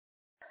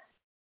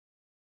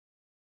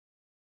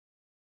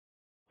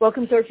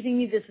Welcome to our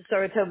Shadini. This is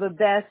Sarah Tova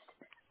Best.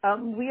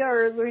 We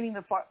are learning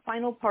the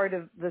final part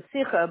of the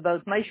Sikha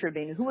about Moshe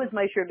Rabbeinu. Who is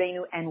Moshe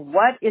Rabbeinu and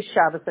what is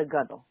Shabbos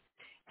HaGadol?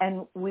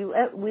 And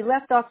we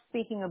left off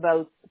speaking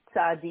about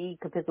Tzadi,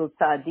 Kapitel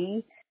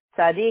Tzadi,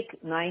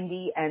 Tzadik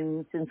 90,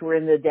 and since we're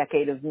in the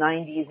decade of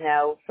 90s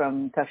now,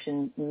 from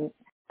Tafshin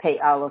Pei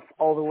Aleph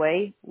all the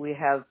way, we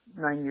have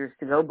 9 years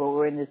to go, but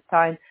we're in this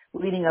time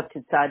leading up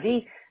to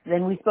Tzadi.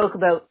 Then we spoke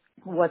about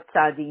what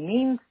Tzadi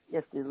means. You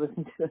have to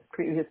listen to the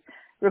previous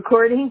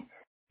recording.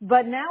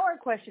 But now our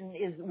question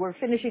is, we're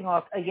finishing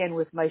off again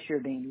with Moshe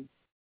Rabbeinu.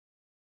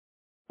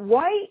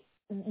 Why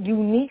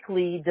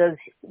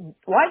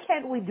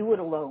can't we do it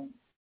alone?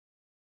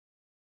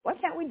 Why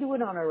can't we do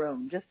it on our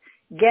own? Just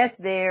get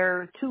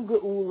there, to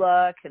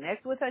Geula,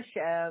 connect with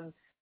Hashem,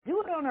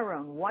 do it on our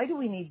own. Why do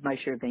we need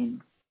Moshe Rabbeinu?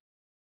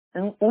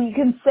 And we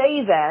can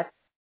say that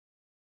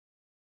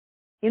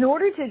in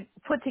order to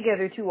put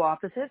together two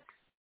opposites,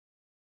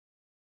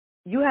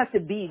 you have to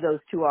be those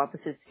two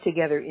opposites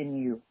together in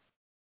you.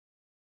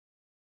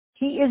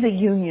 He is a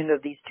union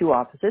of these two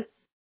opposites,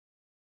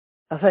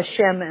 of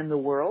Hashem and the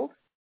world,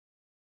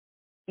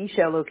 Ish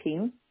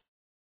Elokim.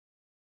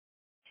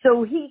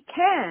 So he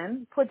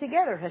can put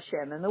together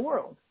Hashem and the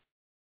world.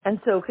 And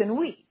so can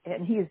we.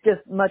 And he is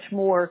just much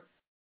more,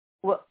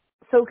 well,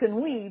 so can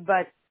we,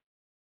 but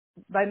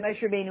by Moshe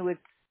Rabbeinu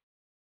it's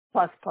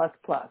plus, plus,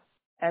 plus.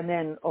 And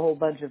then a whole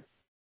bunch of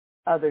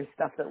other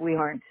stuff that we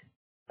aren't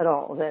at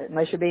all. That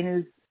Moshe Rabbeinu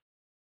is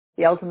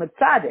the ultimate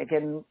tzaddik,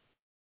 and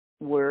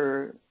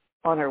we're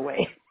on our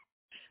way.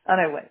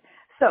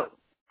 So,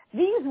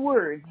 these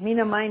words,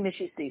 Mina Mayim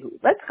Mishisihu,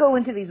 let's go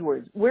into these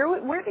words.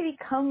 Where did he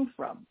come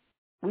from?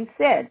 We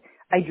said,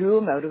 I drew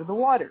him out of the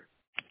water.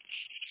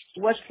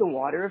 What's the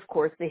water? Of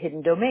course, the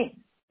hidden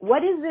domain.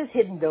 What is this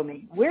hidden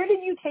domain? Where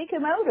did you take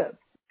him out of?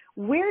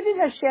 Where did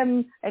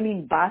Hashem,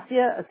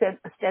 Basya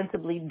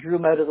ostensibly drew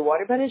him out of the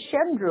water, but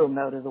Hashem drew him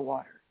out of the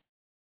water.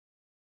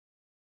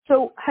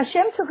 So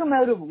Hashem took him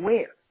out of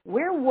where?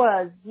 Where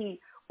was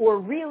he? Or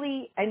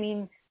really,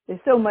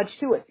 there's so much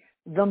to it.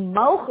 The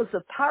Malchus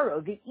of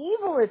Paro, the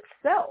evil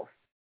itself,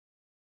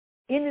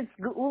 in its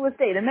Geula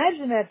state.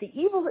 Imagine that the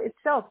evil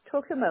itself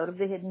took him out of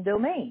the hidden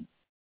domain.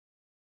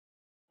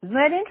 Isn't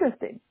that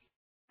interesting?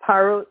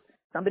 Paro,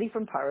 somebody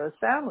from Paro's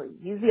family.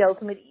 He's the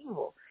ultimate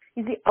evil.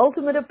 He's the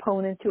ultimate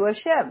opponent to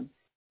Hashem.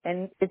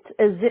 And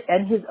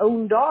and his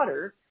own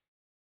daughter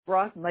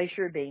brought Moshe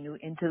Rabbeinu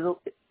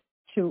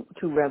to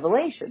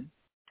Revelation.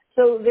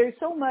 So there's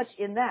so much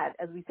in that,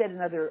 as we said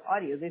in other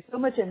audio, there's so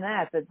much in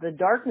that the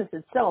darkness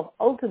itself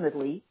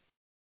ultimately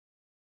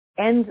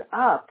ends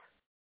up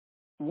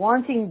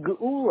wanting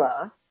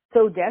Geula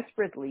so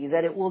desperately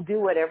that it will do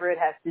whatever it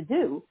has to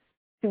do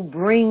to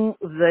bring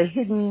the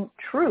hidden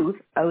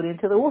truth out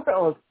into the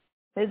world.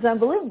 It's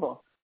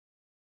unbelievable.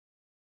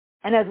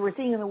 And as we're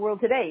seeing in the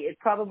world today, it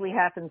probably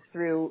happens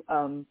through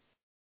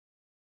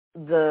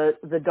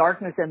the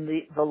darkness and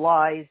the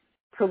lies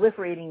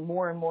proliferating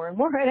more and more and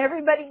more, and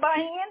everybody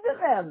buying into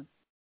them.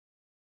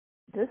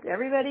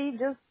 Everybody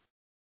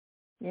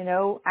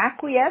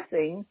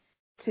acquiescing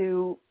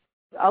to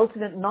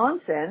ultimate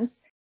nonsense,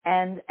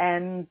 and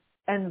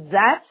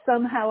that's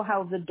somehow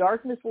how the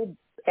darkness will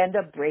end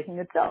up breaking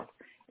itself.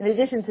 In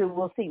addition to,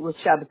 we'll see with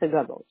Shabbos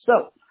HaGadol.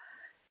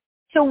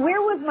 So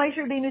where was Moshe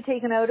Rabbeinu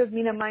taken out of?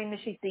 Mina Mayim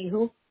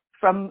Mishisihu,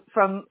 from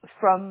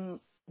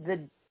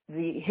the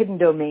hidden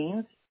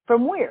domains.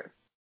 From where?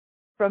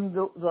 From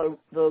the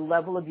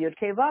level of Yud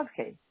Kei Vav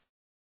Kei,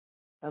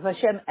 of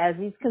Hashem as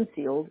he's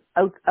concealed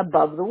out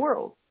above the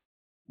world.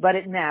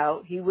 But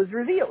now he was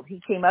revealed. He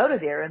came out of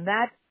there, and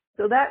that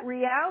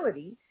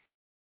reality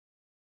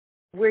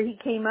where he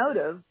came out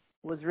of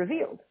was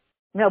revealed.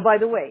 Now, by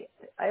the way,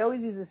 I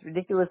always use this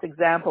ridiculous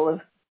example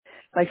of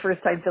my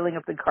first time filling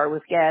up the car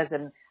with gas,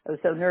 and I was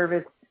so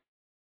nervous,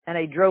 and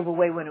I drove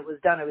away when it was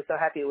done. I was so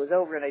happy it was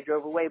over, and I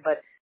drove away,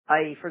 but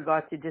I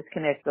forgot to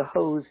disconnect the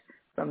hose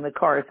from the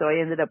car, so I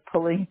ended up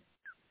pulling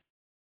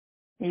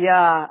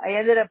half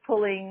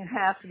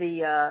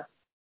the,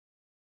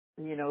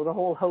 the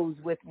whole hose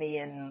with me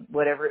and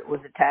whatever it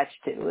was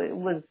attached to. It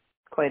was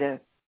quite a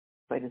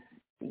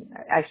scene.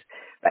 Actually,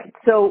 right.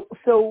 So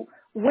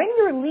when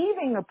you're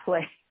leaving a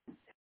place,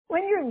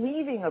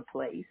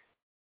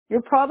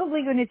 you're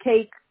probably going to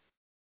take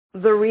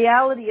the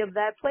reality of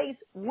that place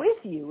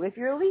with you if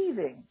you're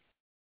leaving.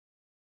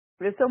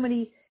 There's so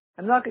many.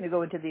 I'm not going to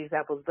go into the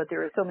examples, but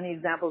there are so many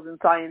examples in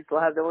science,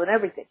 Lahavdil, and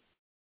everything.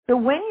 So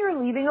when you're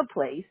leaving a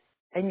place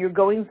and you're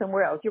going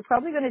somewhere else, you're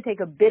probably going to take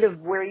a bit of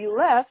where you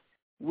left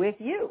with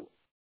you.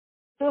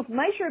 So if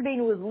Moshe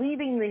Rabbeinu was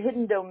leaving the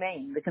hidden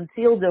domain, the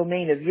concealed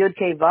domain of Yud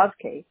Kei Vav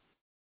Kei,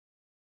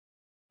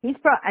 he's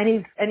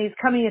coming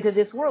into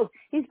this world,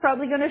 he's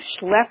probably going to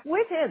schlep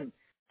with him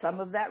some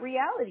of that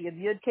reality of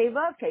Yud Kei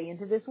Vav Kei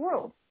into this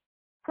world.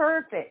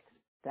 Perfect.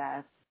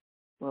 That's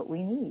what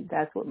we need.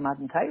 That's what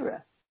Matan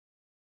Torah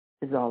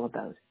is all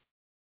about.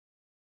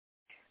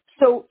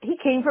 So he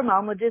came from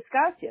Alma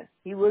Discassia.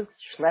 He was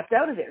schlepped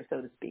out of there,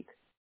 so to speak.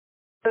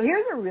 So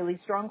here's a really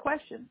strong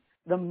question.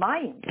 The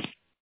Mayim,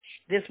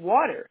 this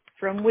water,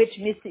 from which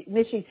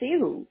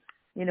Mishisihu,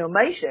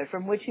 Maisha,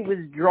 from which he was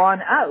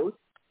drawn out,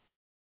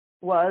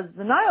 was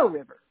the Nile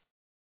River.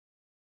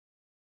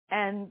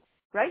 And,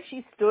 right,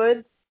 she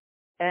stood,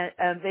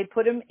 and they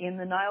put him in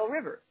the Nile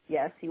River.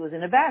 Yes, he was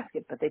in a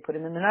basket, but they put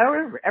him in the Nile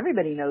River.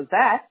 Everybody knows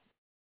that.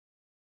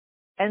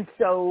 And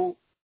so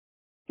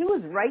he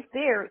was right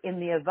there in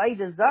the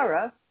Avodah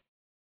Zarah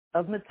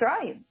of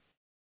Mitzrayim.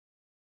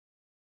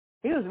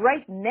 He was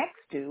right next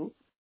to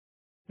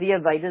the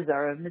Avodah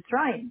Zarah of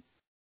Mitzrayim.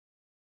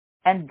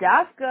 And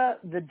Dafka,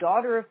 the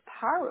daughter of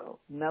Paro,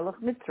 Melech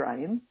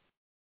Mitzrayim,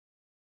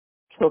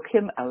 took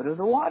him out of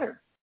the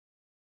water.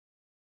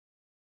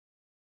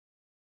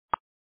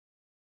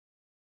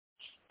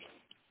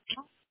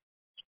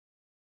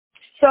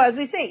 So as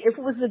we say, if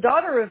it was the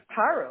daughter of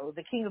Paro,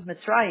 the king of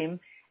Mitzrayim,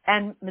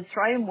 and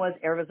Mitzrayim was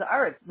Eretz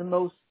Haaretz, the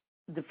most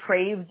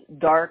depraved,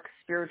 dark,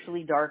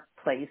 spiritually dark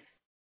place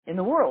in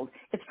the world,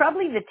 it's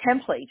probably the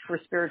template for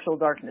spiritual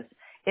darkness.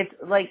 It's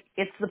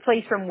the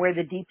place from where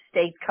the deep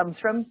state comes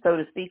from, so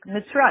to speak,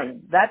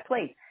 Mitzrayim, that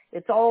place.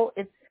 It's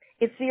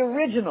the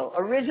original,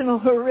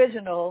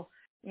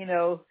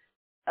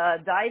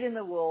 dyed in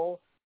the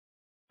wool,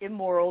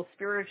 immoral,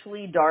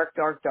 spiritually dark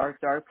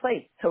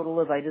place, total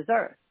Avodah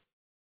Zarah.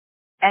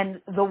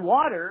 And the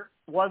water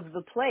was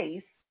the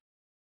place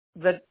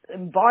that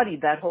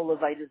embodied that whole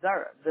Avodah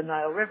Zarah, the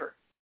Nile River.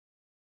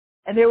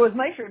 And there was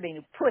Moshe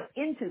Rabbeinu put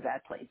into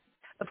that place.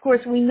 Of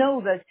course, we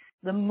know that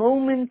the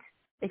moment,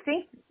 I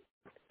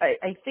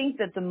think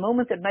that the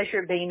moment that Moshe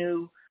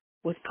Rabbeinu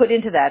was put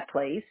into that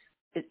place,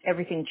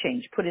 everything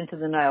changed, put into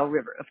the Nile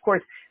River. Of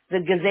course, the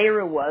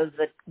Gezerah was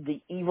that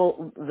the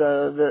evil,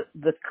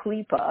 the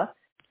Klipa,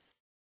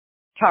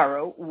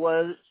 Paro,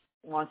 was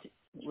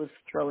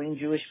throwing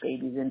Jewish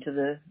babies into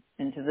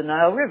the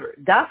Nile River.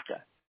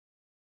 Dafka,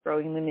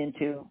 throwing them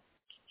into,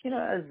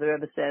 as the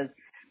Rebbe says,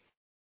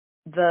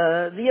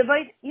 the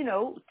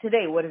Avodah,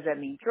 today, what does that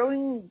mean?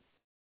 Throwing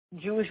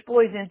Jewish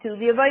boys into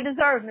the Avodah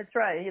Zarah of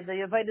Mitzrayim,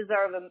 the Avodah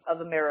Zarah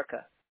of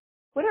America.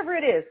 Whatever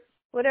it is,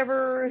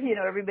 whatever,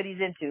 everybody's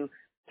into.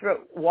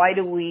 Why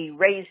do we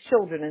raise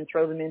children and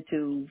throw them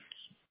into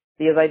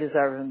the Avodah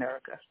Zarah of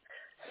America?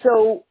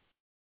 So,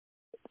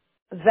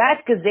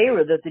 that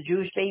gezerah that the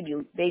Jewish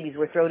babies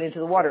were thrown into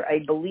the water,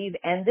 I believe,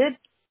 ended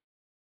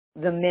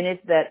the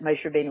minute that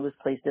Moshe Rabbeinu was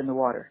placed in the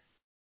water.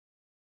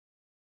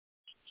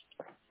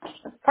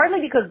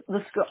 Partly because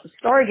the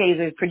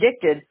stargazers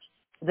predicted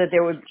that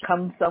there would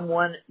come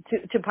someone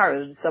to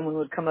Paro, someone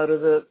would come out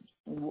of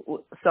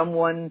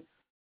someone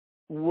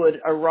would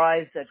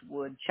arise that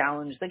would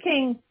challenge the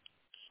king,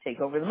 take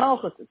over the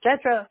Malchus,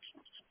 etc.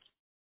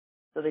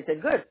 So they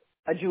said, good,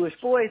 a Jewish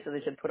boy, so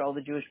they said put all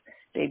the Jewish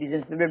babies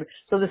into the river.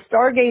 So the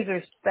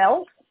stargazers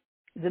felt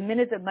the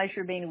minute that Moshe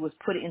Rabbeinu was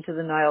put into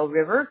the Nile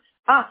River,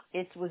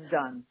 it was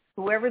done.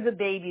 Whoever the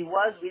baby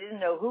was, we didn't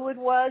know who it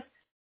was,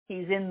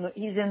 he's in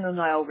the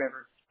Nile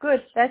River.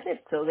 Good, that's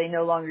it. So they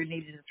no longer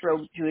needed to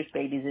throw Jewish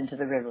babies into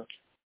the river.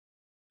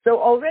 So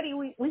already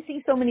we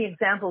see so many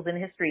examples in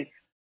history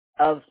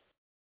of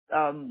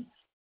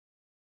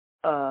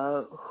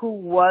who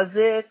was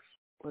it?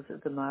 Was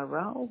it the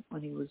Maharal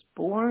when he was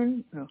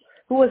born? No.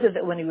 Who was it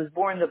that when he was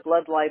born the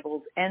blood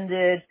libels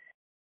ended?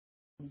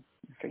 I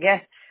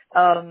forget.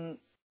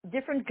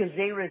 Different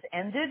gezerahs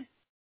ended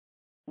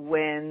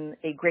when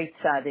a great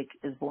tzaddik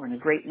is born, a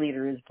great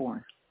leader is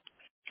born.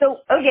 So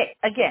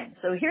again,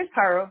 so here's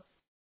Paro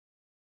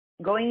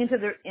going into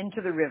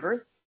the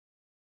river,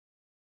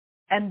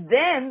 and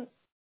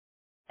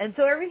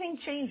so everything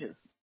changes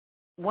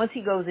once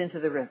he goes into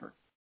the river.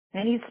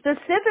 And he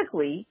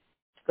specifically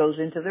goes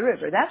into the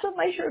river. That's what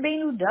Moshe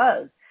Rabbeinu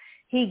does.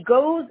 He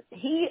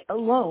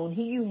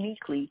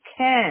uniquely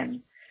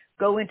can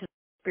go into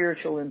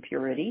spiritual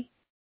impurity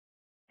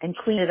and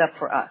clean it up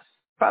for us.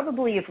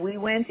 Probably if we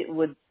went, it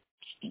would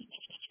be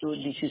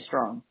too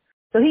strong.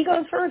 So he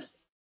goes first.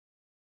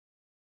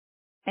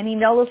 And he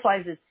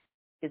nullifies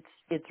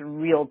its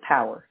real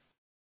power.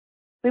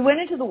 We went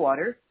into the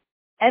water,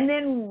 and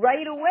then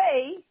right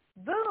away,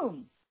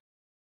 boom,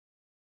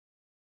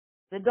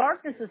 the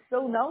darkness is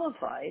so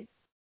nullified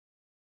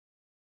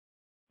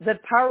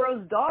that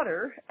Paro's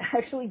daughter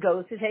actually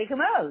goes to take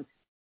him out.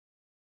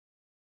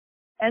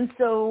 And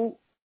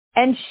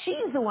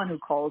she's the one who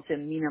calls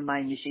him Mina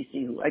Mai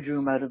Nishisihu. I drew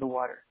him out of the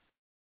water.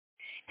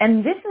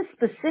 And this is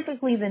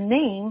specifically the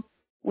name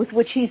with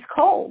which he's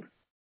called.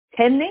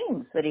 10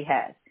 names that he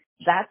has.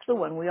 That's the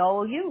one we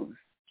all use.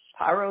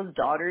 Paro's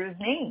daughter's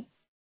name.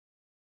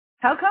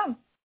 How come?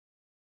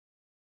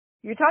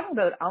 You're talking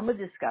about Alma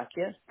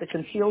Discatia, the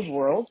concealed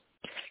world.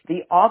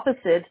 The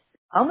opposite,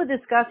 Alma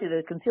Discatia,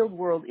 the concealed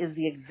world, is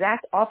the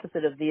exact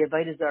opposite of the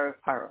Avodah Zarah of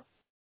Paro.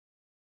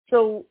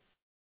 So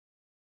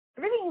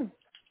everything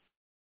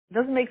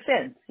doesn't make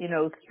sense.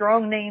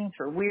 Strong names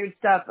for weird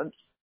stuff. And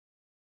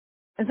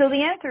so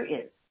the answer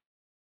is,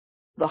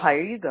 the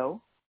higher you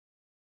go,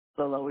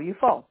 the lower you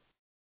fall.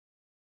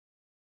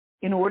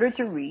 In order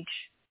to reach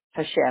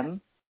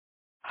Hashem,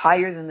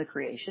 higher than the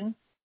creation,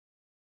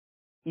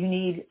 you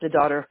need the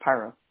daughter of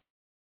Paro,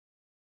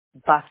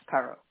 Bas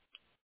Paro.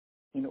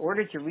 In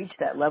order to reach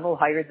that level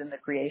higher than the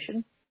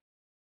creation,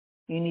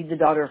 you need the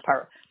daughter of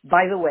Paro.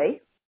 By the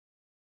way,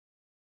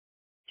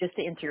 just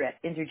to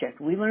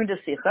interject, we learned a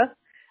sikha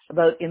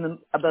about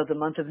the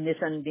month of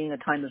Nisan being a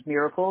time of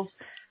miracles,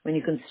 when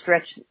you can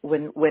stretch,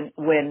 when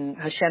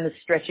Hashem is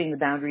stretching the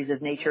boundaries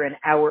of nature, and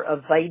our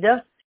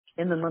Avaida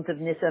in the month of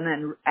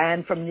Nisan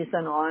and from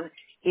Nisan on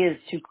is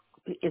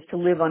to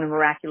live on a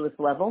miraculous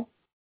level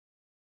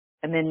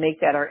and then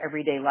make that our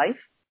everyday life.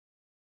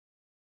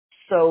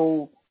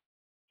 So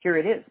here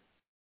it is.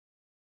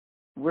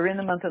 We're in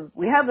the month of,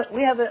 we have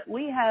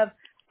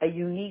a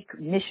unique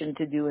mission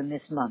to do in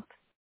this month,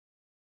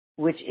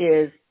 which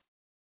is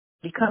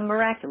become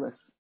miraculous.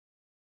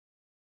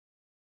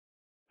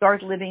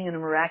 Start living in a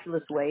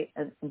miraculous way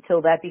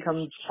until that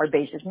becomes our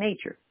basic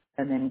nature,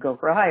 and then go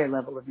for a higher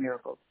level of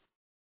miracles.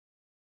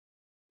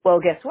 Well,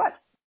 guess what?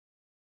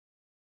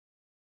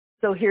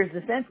 So here's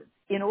the sentence.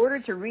 In order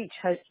to reach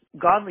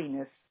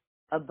godliness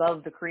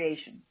above the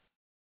creation,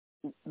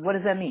 what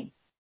does that mean?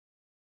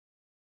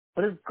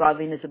 What does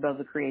godliness above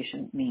the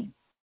creation mean?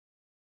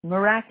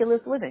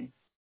 Miraculous living.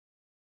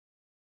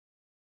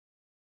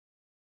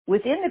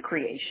 Within the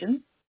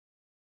creation,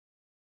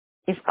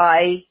 if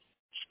I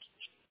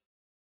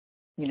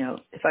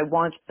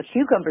want a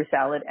cucumber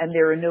salad and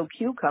there are no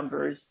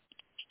cucumbers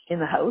in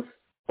the house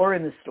or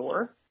in the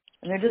store,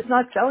 and they're just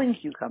not selling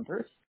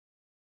cucumbers,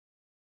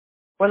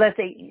 or let's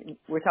say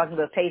we're talking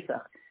about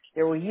Pesach.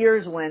 There were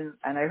years when,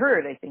 and I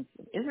heard, I think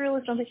Israel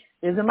or something,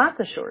 there's a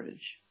matzah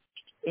shortage.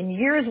 In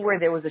years where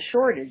there was a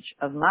shortage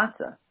of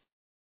matzah,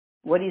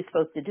 what are you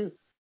supposed to do?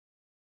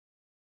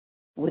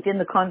 Within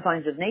the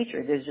confines of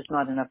nature, there's just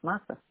not enough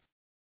matzah.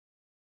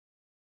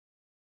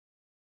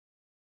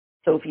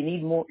 So if you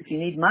need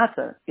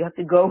matzah, you have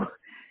to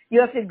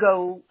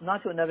go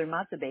not to another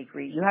matzah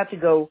bakery. You have to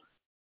go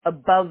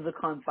above the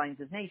confines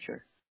of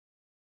nature.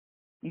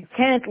 You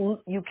can't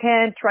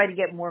try to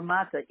get more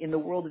matzah in the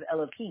world of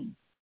Elohim,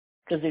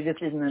 because there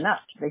just isn't enough.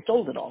 They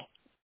sold it all.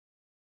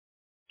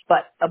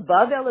 But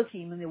above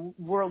Elohim, in the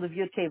world of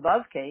Yud-Kei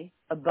Vav-Kei,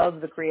 above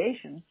the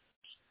creation,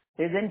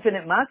 there's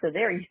infinite matzah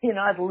there. You're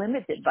not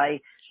limited by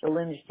the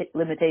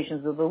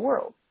limitations of the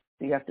world.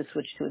 So you have to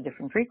switch to a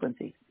different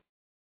frequency.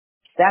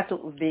 That's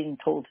what we're being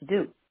told to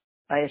do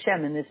by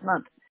Hashem in this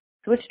month.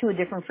 Switch to a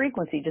different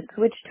frequency. Just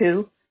switch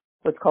to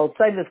what's called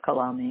Saiviv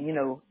Kalami,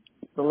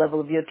 the level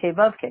of Yud-Kei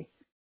Vav-Kei,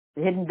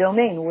 the hidden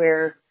domain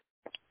where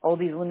all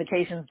these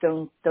limitations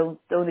don't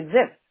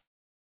exist.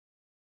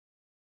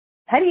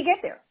 How do you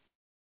get there?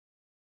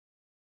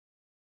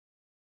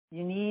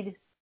 You need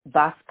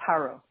Bas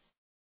Paro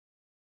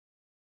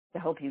to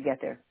help you get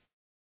there.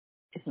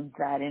 Isn't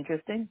that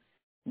interesting?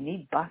 You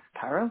need Bas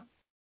Paro?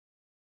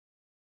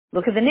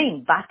 Look at the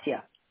name,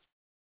 Batya.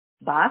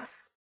 Bas,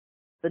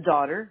 the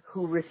daughter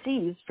who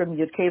receives from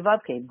Yud-Kei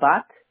Vav-Kei.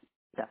 Bat.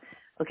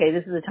 Okay,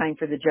 this is the time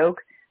for the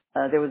joke.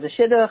 There was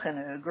a shidduch,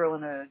 and a girl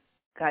and a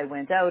guy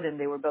went out, and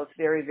they were both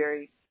very,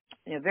 very,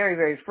 very,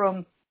 very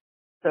frum.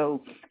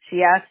 So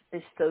he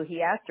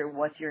asked her,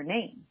 "What's your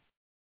name?"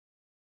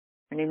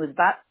 Her name was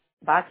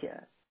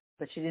Batya,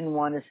 but she didn't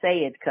want to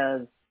say it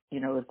because,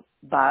 it's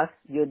Bas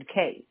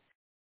Yud-Kei.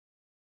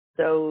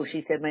 So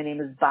she said, "My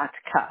name is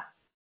Batka."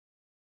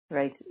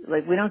 Right?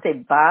 Like, we don't say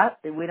Bat,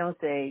 we don't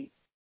say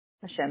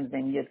Hashem's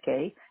name,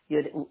 Yud-Kei,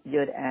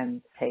 Yud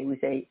and Hey, we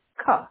say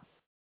Ka.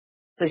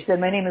 So she said,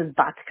 "My name is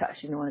Batka."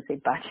 She didn't want to say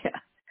Batya.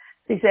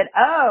 So he said,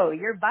 "Oh,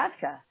 you're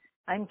Batka.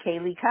 I'm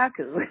Kaylee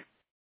Kaku."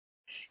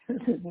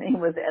 His name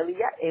was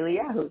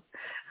Eliyahu.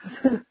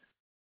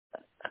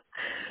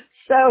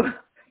 So,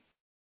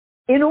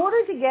 in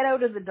order to get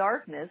out of the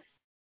darkness,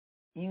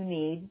 you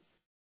need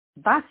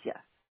Batya,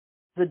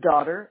 the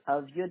daughter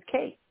of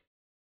Yud-Kei.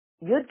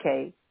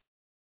 Yud-Kei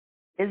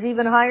is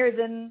even higher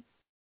than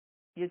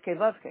Yud-Kei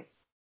Vav-Kei.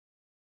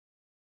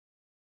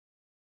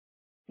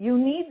 You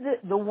need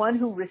the one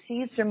who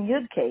receives from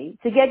Yud-Kei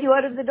to get you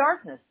out of the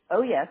darkness.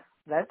 Oh yes,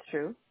 that's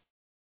true.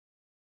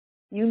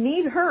 You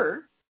need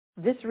her,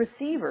 this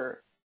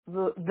receiver,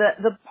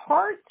 the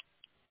part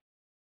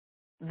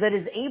that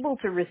is able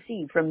to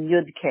receive from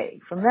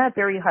Yud-Kei, from that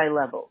very high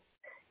level.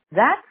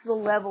 That's the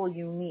level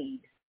you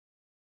need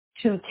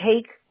to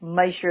take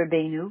Moshe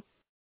Rabbeinu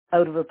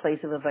out of a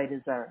place of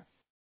Avodah Zarah,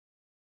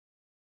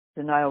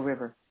 the Nile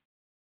River.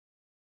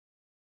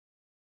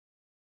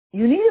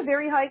 You need a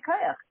very high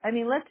kayak. I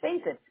mean, let's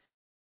face it.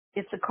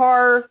 If the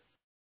car,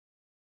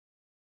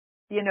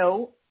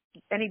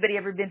 anybody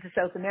ever been to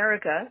South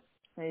America?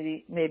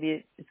 Maybe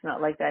it's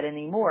not like that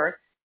anymore.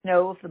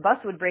 If the bus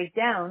would break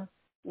down,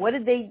 what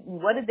did they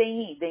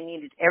need? They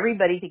needed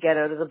everybody to get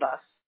out of the bus.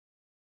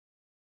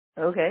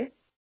 Okay.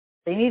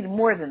 They needed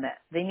more than that.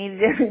 They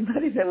needed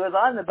everybody that was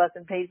on the bus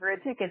and paid for a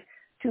ticket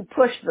to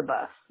push the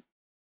bus.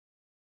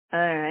 All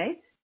right.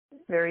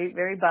 Very,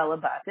 very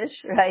balabatish,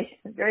 right?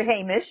 Very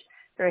Hamish.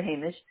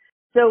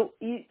 So,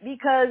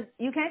 because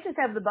you can't just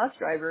have the bus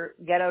driver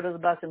get out of the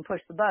bus and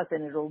push the bus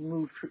and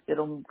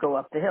it'll go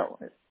up the hill.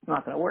 It's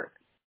not going to work.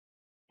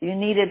 You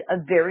needed a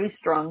very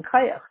strong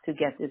kayach to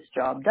get this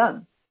job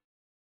done.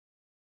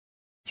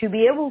 To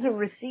be able to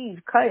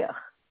receive kayach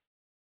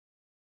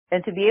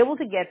And to be able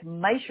to get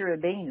Moshe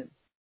Rabbeinu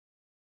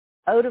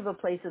out of a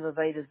place of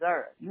Avodah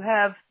Zarah, you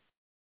have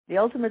the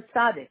ultimate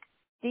tzaddik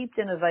steeped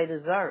in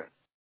Avodah Zarah,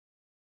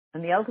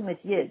 and the ultimate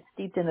yid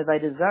steeped in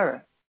Avodah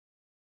Zarah.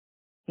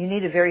 You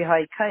need a very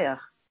high kayach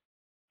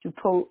to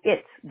pull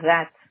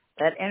that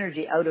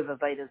energy out of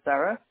Avodah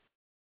Zarah.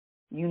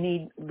 You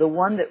need the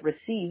one that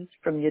receives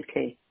from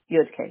Yud-Kei,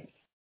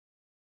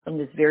 from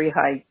this very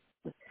high.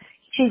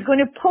 She's going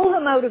to pull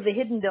him out of the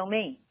hidden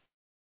domain.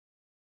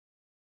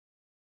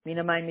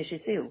 Minamai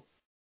Mishisiu.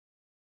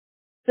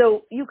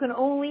 So you can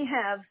only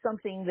have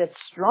something that's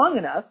strong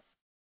enough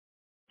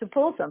to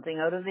pull something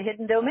out of the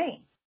hidden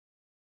domain.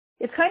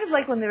 It's kind of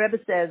like when the Rebbe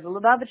says, the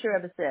Lubavitcher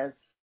Rebbe says,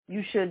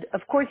 you should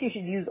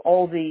use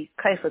all the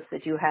kaichas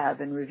that you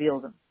have and reveal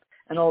them,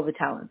 and all the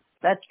talents.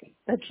 That's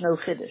no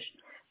chiddush.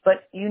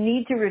 But you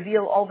need to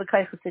reveal all the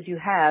kaichas that you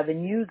have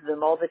and use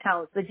them, all the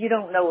talents that you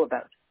don't know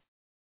about.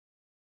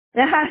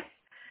 Now, how do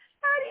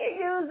you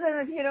use them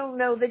if you don't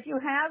know that you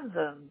have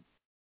them?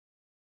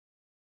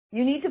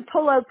 You need to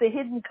pull out the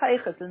hidden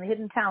kaichas and the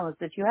hidden talents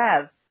that you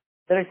have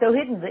that are so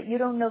hidden that you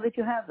don't know that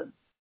you have them.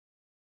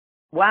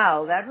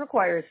 Wow, that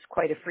requires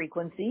quite a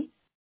frequency.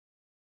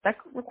 That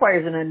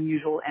requires an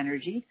unusual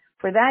energy.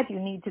 For that, you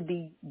need to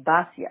be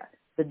Basya,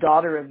 the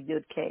daughter of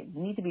Yud-Kei.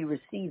 You need to be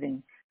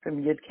receiving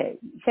from Yud-Kei.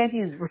 You can't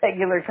use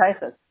regular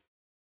kaichas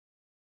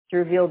to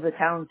reveal the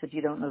talents that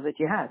you don't know that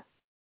you have.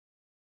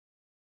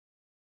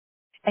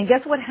 And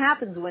guess what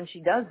happens when she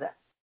does that?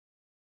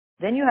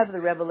 Then you have the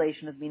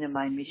revelation of Mina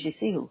Mayim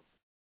Mishisihu.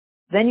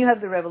 Then you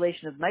have the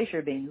revelation of Moshe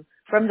Rabbeinu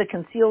from the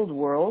concealed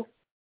world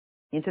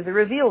into the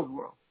revealed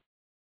world.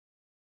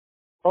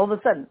 All of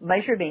a sudden,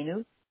 Moshe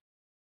Rabbeinu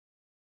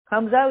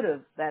comes out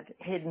of that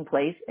hidden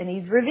place and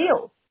he's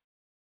revealed.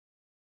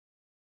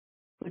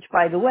 Which,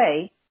 by the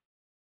way,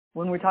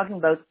 when we're talking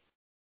about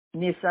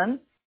Nisan,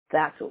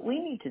 that's what we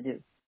need to do.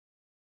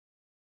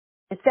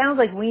 It sounds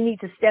like we need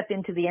to step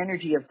into the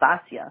energy of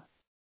Basya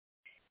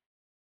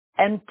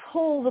and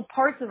pull the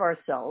parts of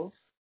ourselves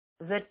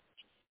that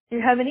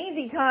you have an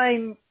easy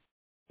time,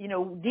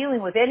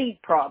 dealing with any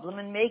problem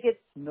and make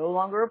it no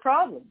longer a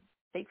problem.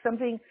 Take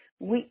something,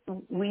 we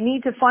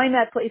need to find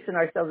that place in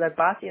ourselves, that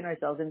Basya in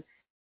ourselves, and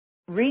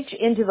reach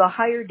into the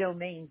higher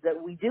domains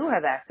that we do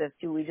have access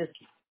to, we just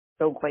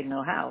don't quite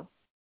know how.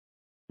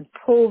 And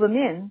pull them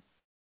in,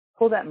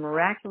 pull that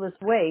miraculous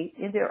way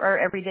into our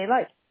everyday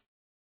life.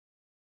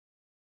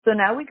 So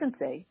now we can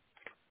say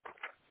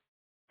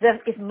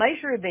that if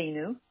Moshe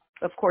Rabbeinu,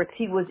 of course,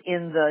 he was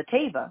in the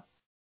teva,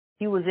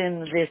 he was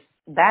in this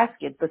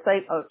basket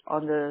beside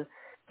on the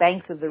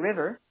banks of the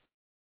river.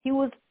 He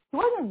wasn't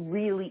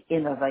really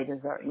in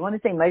Avodah Zarah. You want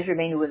to say Moshe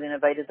Rabbeinu was in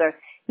Avodah Zarah?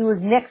 He was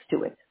next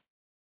to it.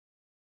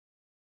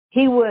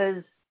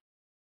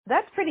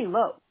 That's pretty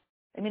low.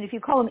 I mean, if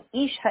you call him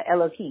Ish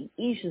HaElohim,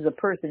 Ish is a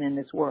person in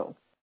this world.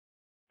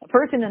 A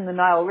person in the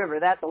Nile River,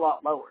 that's a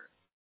lot lower.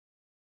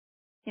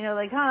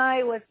 Like,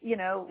 hi, what do you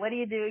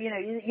do?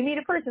 You meet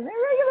a person, they're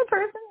a regular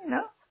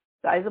person,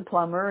 Guy's a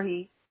plumber,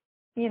 he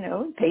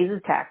pays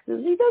his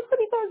taxes, he does what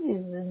he does.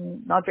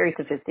 He's not very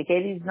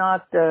sophisticated, he's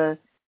not doing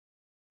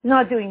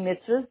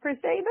mitzvahs per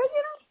se, but,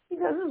 he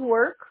does his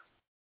work,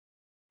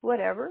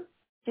 whatever.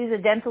 She's a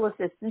dental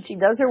assistant, she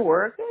does her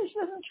work, she's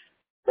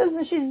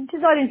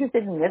not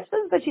interested in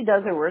mitzvahs, but she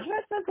does her work.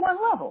 That's one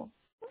level.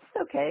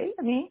 It's okay.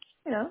 I mean,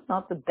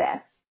 not the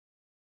best.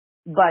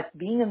 But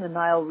being in the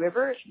Nile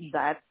River,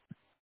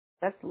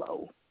 that's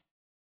low.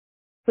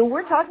 So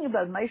we're talking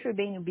about Moshe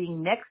Rabbeinu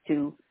being next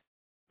to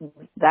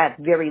that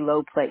very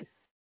low place.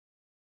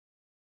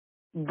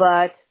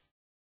 But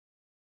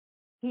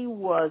he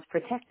was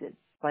protected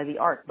by the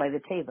ark, by the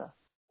teva,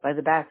 by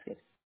the basket.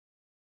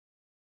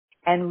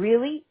 And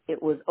really,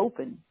 it was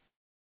open.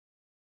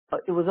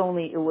 It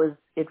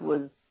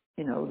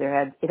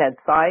had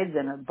sides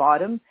and a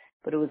bottom,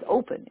 but it was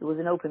open. It was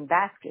an open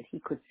basket. He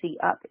could see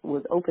up. It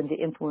was open to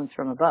influence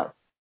from above.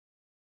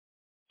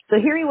 So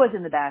here he was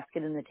in the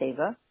basket in the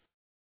teva,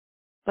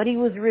 but he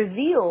was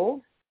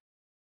revealed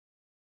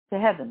to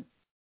heaven.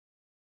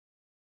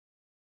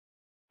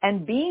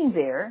 And being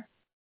there,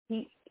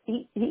 he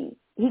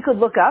could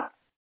look up,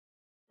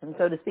 and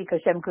so to speak,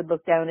 Hashem could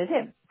look down at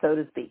him, so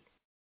to speak.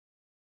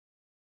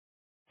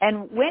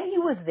 And when he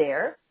was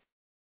there,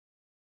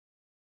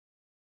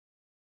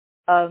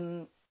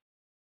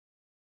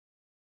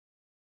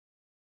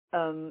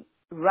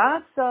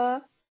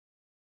 Rasa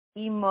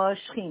Ima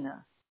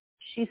Shechina.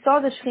 She saw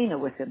the Shechina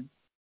with him.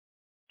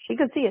 She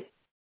could see it.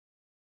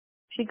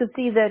 She could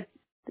see that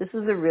this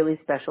is a really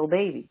special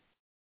baby.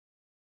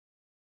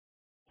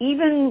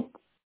 Even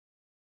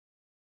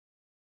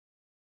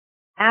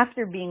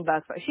after being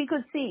Bas Parah, she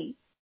could see.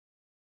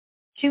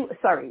 It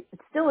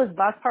still is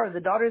Bas Parah, the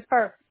daughter of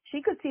Parah.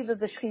 She could see that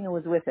the Shechina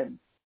was with him,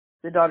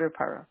 the daughter of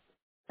Parah.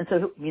 And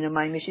so, Mina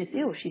Mayim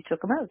Mishisihu, she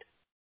took him out.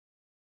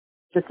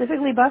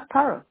 Specifically Bas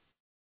Parah.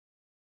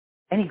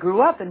 And he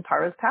grew up in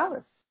Paro's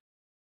palace.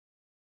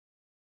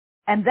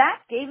 And that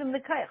gave him the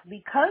kayach.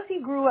 Because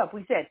he grew up,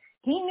 we said,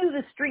 he knew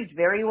the street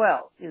very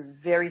well. He was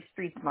very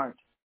street smart.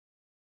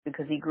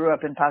 Because he grew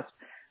up in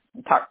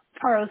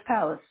Paro's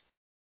palace.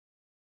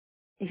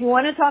 if you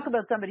want to talk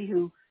about somebody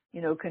who,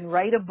 can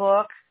write a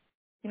book,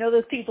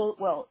 those people,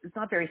 well, it's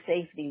not very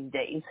safe these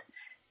days.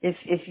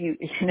 If you,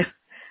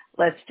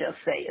 let's just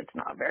say it's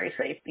not very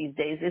safe these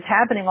days. It's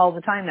happening all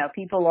the time now.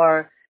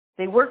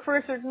 They work for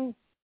a certain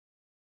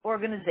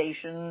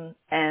organization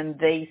and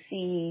they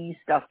see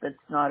stuff that's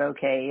not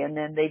okay, and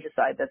then they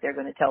decide that they're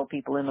going to tell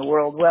people in the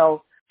world,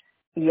 well,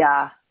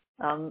 yeah,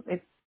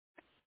 it's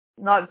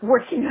not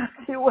working out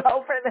too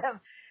well for them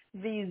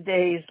these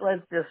days.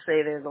 Let's just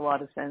say there's a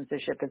lot of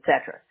censorship,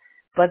 etc.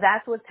 But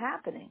that's what's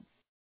happening.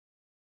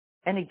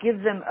 And it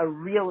gives them a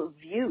real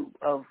view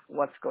of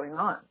what's going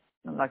on.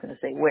 I'm not going to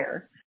say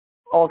where.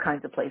 All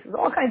kinds of places,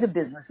 all kinds of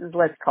businesses.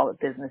 Let's call it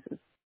businesses.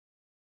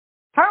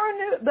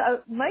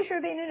 Moshe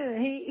Rabbeinu,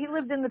 he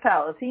lived in the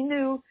palace. He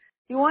knew,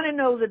 you want to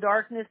know the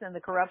darkness and the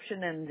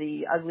corruption and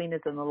the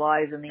ugliness and the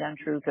lies and the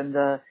untruth and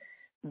the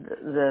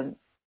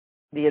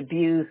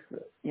abuse,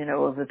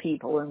 of the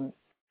people and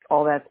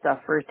all that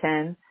stuff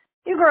firsthand.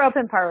 You grow up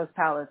in Paro's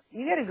palace.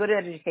 You get a good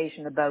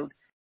education about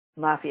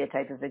mafia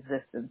type of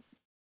existence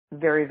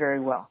very, very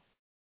well.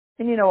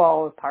 And you know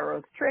all of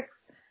Paro's tricks.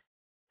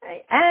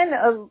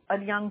 And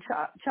a young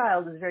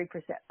child is very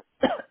perceptive.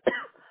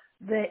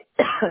 They're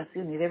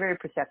very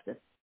perceptive.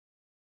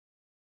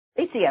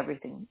 They see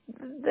everything.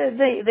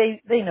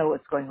 They know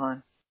what's going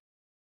on.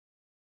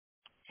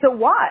 So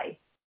why?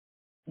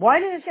 Why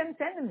did Hashem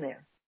send him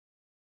there?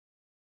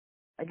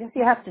 I guess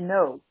you have to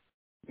know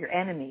your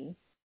enemy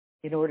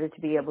in order to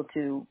be able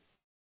to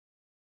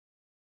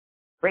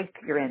break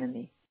your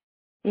enemy.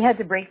 He had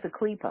to break the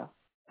Klipa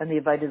and the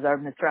Avodah Zarah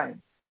of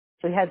Mitzrayim.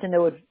 So he had to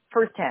know it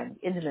firsthand,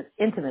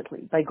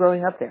 intimately, by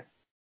growing up there.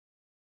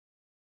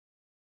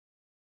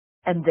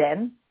 And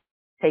then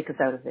take us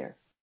out of there.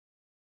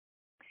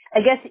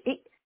 I guess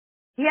he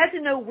had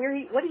to know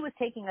what he was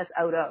taking us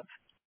out of.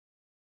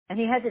 And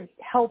he had to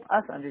help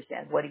us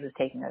understand what he was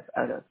taking us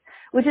out of.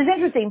 Which is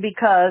interesting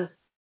because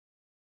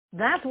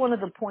that's one of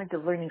the points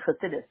of learning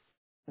Chassidus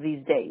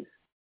these days.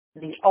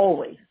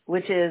 Always.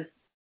 Which is,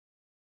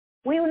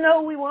 we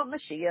know we want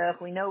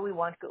Mashiach, we know we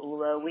want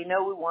Geula, we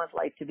know we want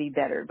life to be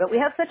better, but we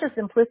have such a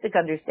simplistic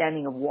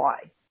understanding of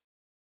why.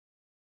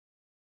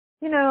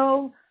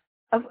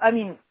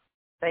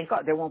 Thank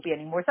God there won't be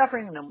any more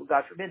suffering,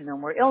 God forbid, no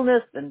more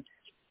illness, and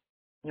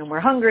no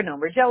more hunger, no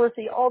more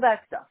jealousy, all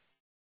that stuff.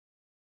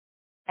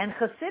 And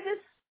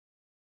Chassidus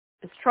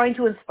is trying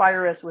to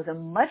inspire us with a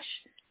much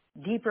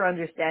deeper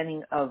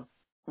understanding of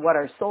what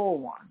our soul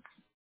wants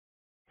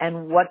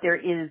and what there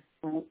is,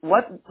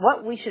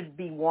 what we should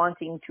be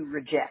wanting to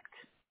reject,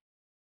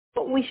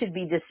 what we should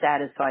be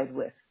dissatisfied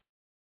with.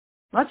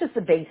 Not just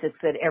the basics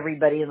that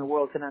everybody in the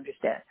world can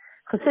understand.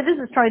 Chassidus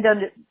is trying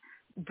to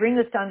bring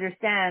us to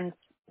understand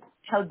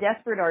how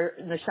desperate our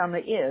neshama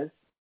is,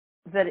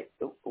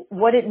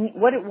 what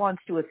it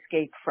wants to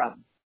escape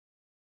from,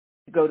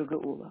 to go to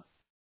Geula.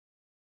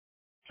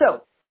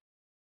 So,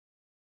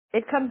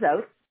 it comes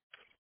out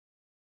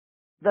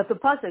that the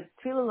pasuk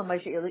Tefillah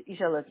l'Moshe Ish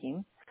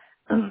Elokim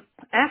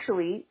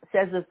actually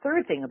says the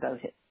third thing about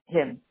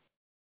him,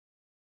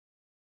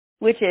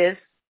 which is,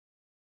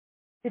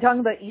 you're talking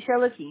about Ish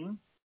Elokim,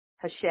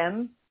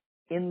 Hashem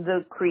in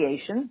the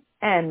creation,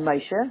 and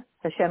Moshe,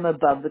 Hashem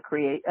above the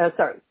creation.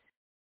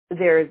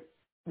 There's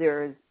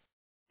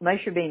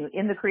Moshe Rabbeinu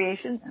in the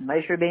creation, and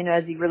Moshe Rabbeinu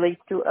as he relates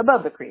to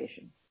above the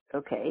creation.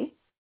 Okay,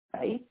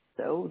 right?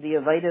 So the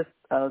avodah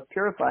of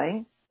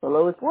purifying the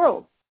lowest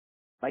world,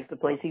 like the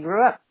place he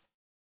grew up.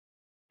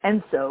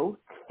 And so,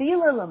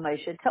 Tefillah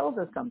l'Moshe tells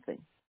us something.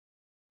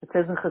 It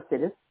says in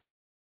Chassidus,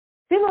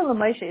 Tefillah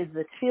l'Moshe is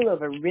the tefillah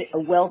of a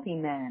wealthy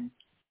man.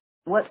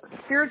 What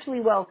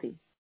spiritually wealthy,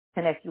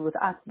 connected with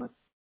Atmos,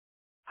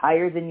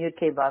 higher than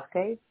Yud-Kei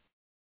Vav-Kei,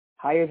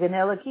 higher than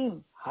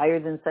Elokim, higher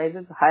than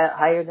Seviv,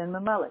 higher than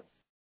Mamalek,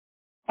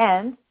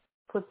 and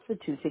puts the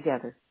two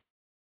together.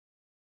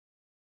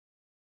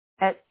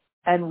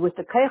 And with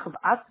the Keich of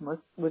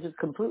Atmos, which is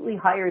completely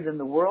higher than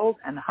the world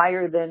and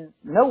higher than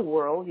no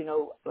world,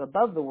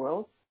 above the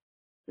world,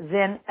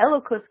 then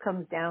Elokus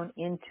comes down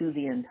into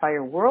the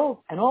entire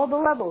world and all the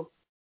levels,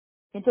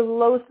 into the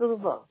lowest of the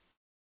low.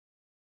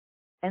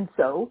 And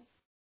so,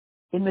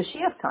 in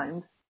Mashiach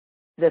times,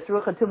 there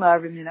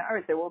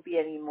won't be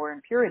any more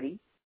impurity,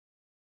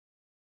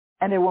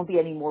 and there won't be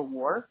any more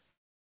war,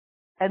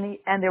 and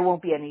there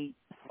won't be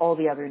all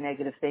the other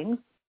negative things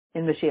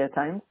in Mashiach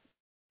times.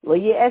 The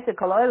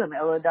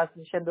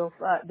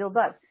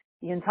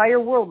entire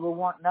world will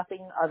want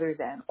nothing other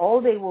than, all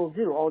they will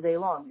do all day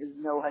long is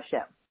know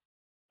Hashem.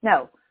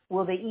 Now,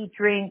 will they eat,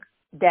 drink,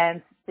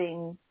 dance,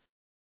 sing,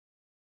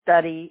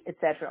 study,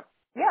 etc.?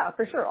 Yeah,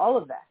 for sure, all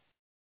of that.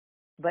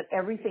 But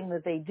everything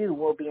that they do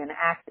will be an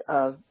act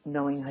of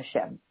knowing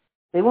Hashem.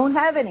 They won't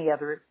have any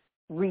other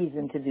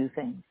reason to do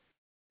things.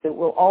 It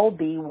will all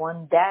be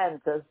one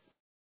dance of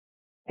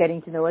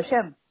getting to know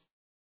Hashem.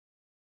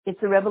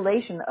 It's a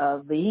revelation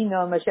of V'hi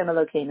Noam Hashem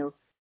Elokeinu,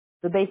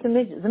 the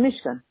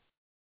Mishkan,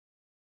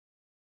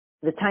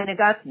 the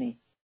Tainagatmi,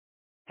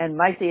 and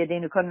Maaseh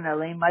Yadenu Konan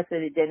Aleim,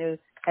 Maaseh Yadenu,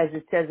 as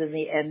it says in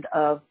the end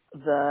of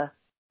the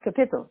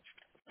capital.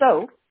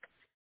 So,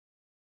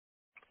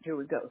 here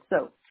we go.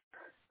 So,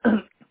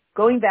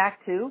 going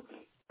back to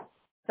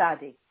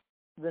Tzaddik,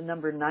 the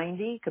number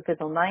 90,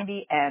 capital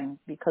 90, and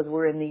because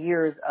we're in the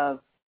years of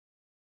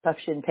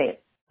Tafshin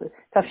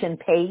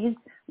Pays,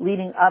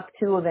 leading up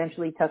to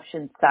eventually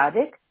Tafshin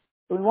Tzaddik,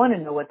 we want to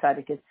know what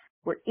Tzaddik is.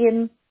 We're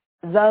in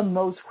the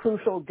most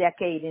crucial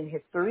decade in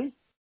history.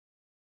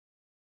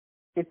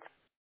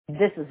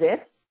 This is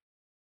it.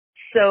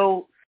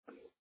 So,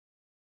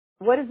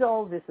 what is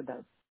all this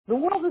about? The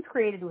world was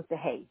created with the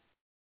hay.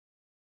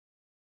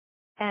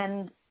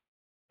 And,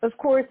 of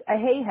course, a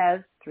hay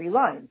has 3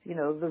 lines. You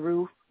know, the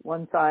roof,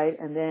 one side,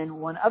 and then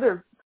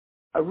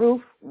a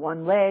roof,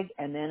 one leg,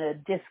 and then a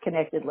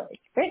disconnected leg.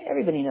 Right?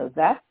 Everybody knows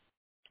that.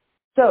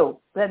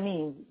 So, that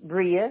means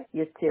Bria,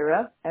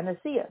 Yetzirah, and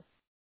Asiya.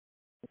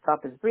 The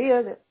top is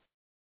Bria,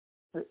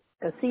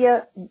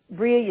 Asiya,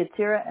 Bria,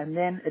 Yetzirah, and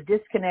then a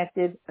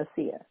disconnected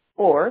Asiya.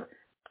 Or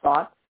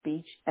thought,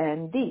 speech,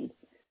 and deed.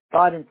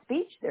 Thought and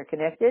speech, they're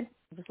connected.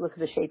 Just look at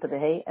the shape of the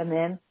hay. And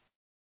then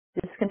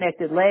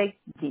disconnected leg,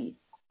 deed.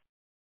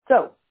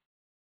 So,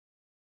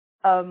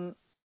 and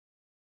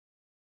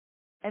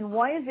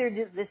why is there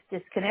this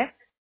disconnect?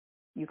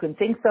 You can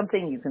think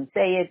something, you can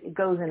say it, it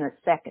goes in a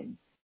second.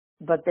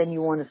 But then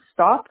you want to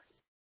stop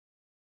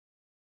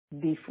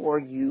before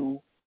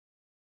you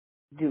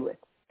do it.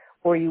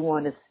 Or you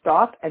want to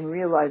stop and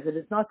realize that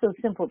it's not so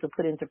simple to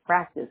put into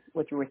practice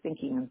what you were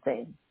thinking and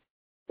saying.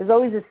 There's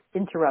always this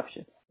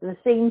interruption. The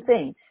same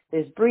thing.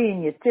 There's Bria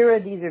and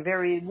Yetzirah. These are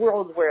very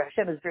worlds where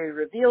Hashem is very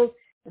revealed.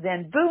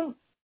 Then boom,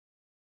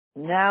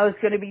 now it's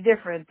going to be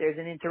different. There's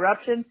an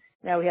interruption.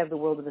 Now we have the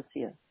world of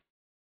Asiya.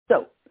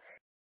 So,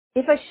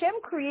 if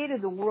Hashem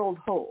created the world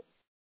whole,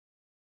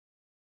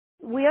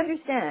 we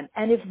understand.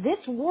 And if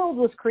this world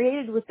was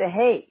created with the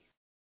hay,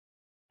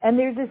 and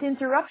there's this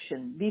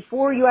interruption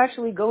before you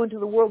actually go into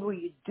the world where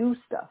you do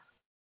stuff,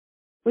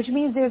 which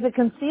means there's a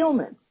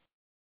concealment,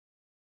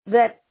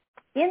 that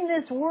in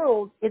this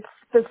world, it's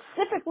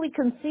specifically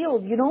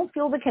concealed. You don't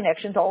feel the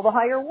connection to all the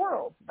higher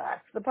worlds.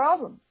 That's the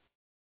problem.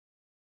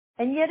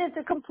 And yet it's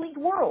a complete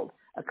world.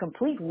 A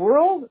complete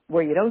world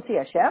where you don't see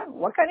Hashem?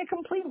 What kind of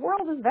complete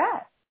world is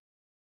that?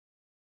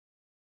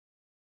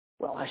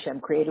 Well,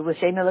 Hashem created with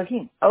Shem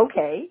Elohim.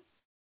 Okay.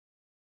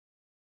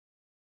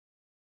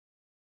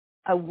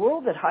 A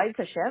world that hides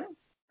Hashem,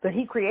 that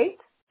He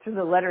creates through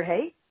the letter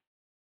Hey?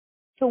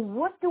 So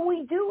what do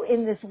we do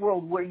in this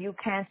world where you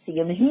can't see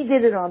Him? He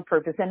did it on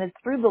purpose, and it's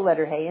through the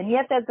letter Hey, and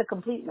yet that's a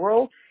complete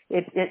world,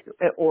 it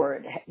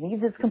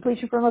needs its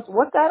completion from us.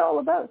 What's that all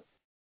about?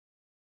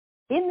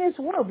 In this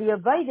world, the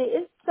Avaida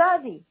is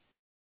Tzadi.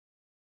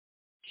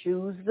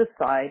 Choose the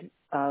side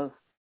of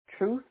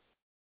truth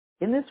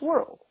in this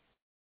world,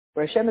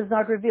 where Hashem is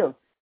not revealed.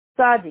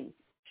 Tzadi.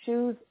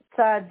 Choose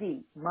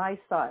Tzadi, my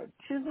side.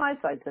 Choose my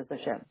side, says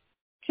Hashem.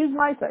 Choose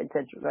my side,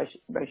 says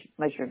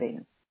Moshe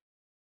Rabbeinu.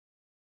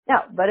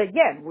 Now, but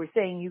again, we're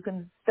saying you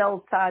can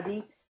spell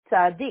Tzadi,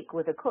 Tzadik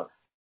with a kuf.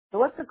 So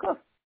what's the kuf?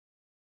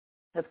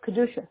 That's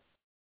Kedusha.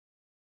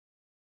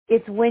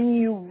 It's when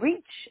you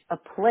reach a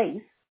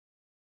place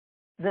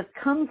that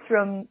comes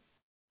from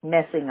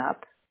messing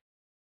up,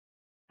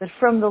 that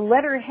from the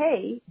letter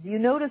Hey, do you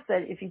notice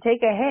that if you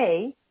take a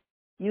Hey,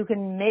 you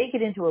can make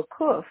it into a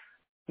kuf.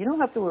 You don't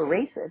have to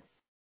erase it.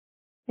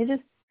 You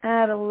just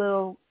add a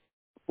little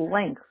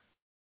length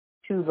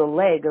to the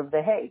leg of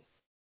the Hey,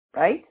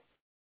 right?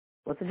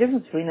 What's the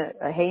difference between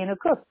a Hey and a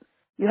kuf?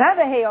 You have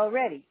a Hey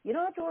already. You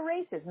don't have to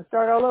erase it and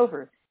start all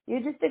over. You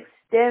just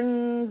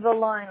extend the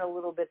line a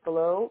little bit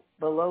below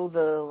the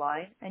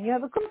line, and you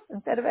have a kuf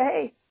instead of a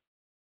Hey.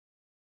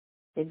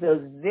 It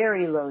goes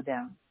very low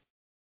down,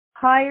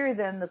 higher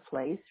than the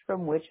place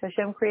from which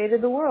Hashem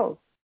created the world.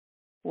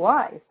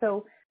 Why?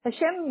 So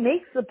Hashem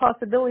makes the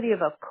possibility of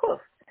a kuf,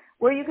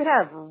 where you could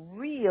have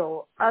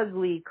real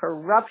ugly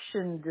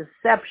corruption,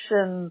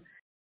 deception,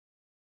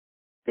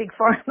 big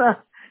pharma,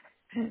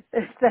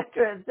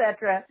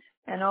 etc.,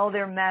 and all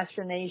their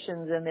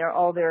machinations and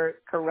all their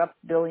corrupt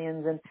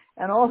billions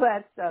and all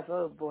that stuff.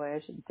 Oh boy,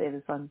 I shouldn't say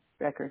this on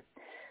record.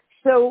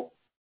 So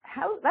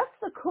that's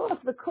the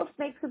kuf. The kuf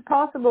makes it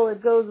possible.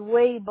 It goes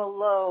way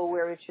below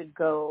where it should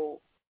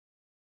go.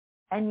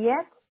 And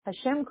yet,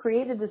 Hashem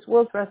created this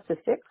world for us to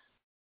fix.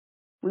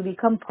 We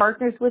become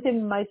partners with Him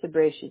in Ma'aseh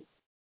Bereshit.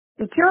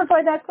 We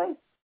purify that place.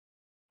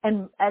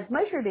 And as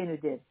Moshe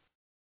Rabbeinu did,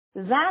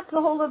 that's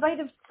the whole Avait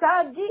of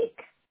Tzaddik,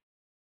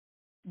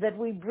 that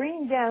we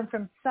bring down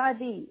from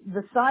Tzadi,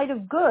 the side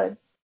of good.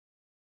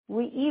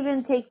 We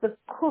even take the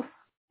kuf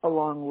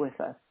along with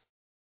us.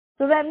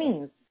 So that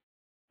means,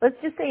 let's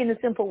just say in a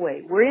simple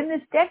way, we're in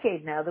this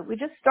decade now that we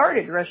just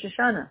started, Rosh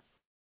Hashanah,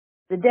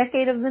 the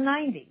decade of the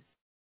 90s.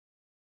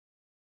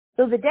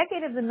 So the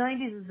decade of the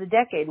 90s is the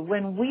decade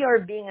when we are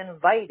being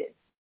invited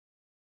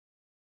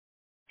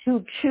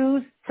to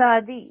choose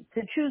Tzadi,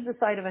 to choose the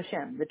side of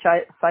Hashem, the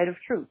side of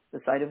truth,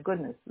 the side of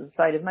goodness, the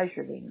side of Moshe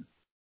Rabbeinu,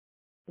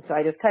 the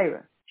side of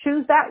Torah.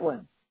 Choose that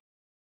one.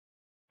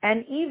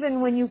 And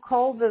even when you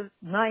call the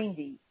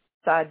 90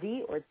 Tzadi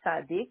or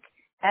Tzadik,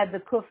 add the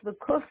kuf. The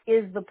kuf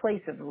is the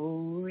place of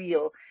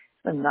real,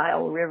 the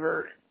Nile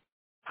River,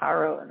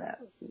 Paro,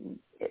 and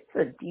it's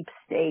a deep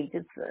state.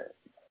 It's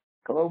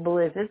a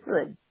globalist. It's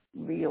a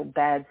real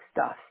bad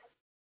stuff.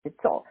 It's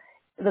all.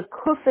 The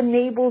kuf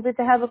enables it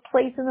to have a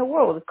place in the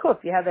world. The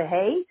kuf, you have a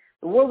hey,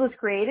 the world was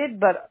created,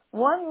 but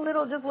one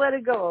little, just let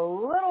it go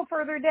a little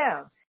further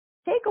down.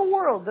 Take a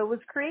world that was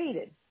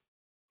created.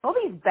 All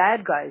these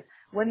bad guys,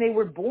 when they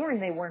were born,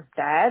 they weren't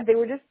bad. They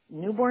were just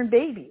newborn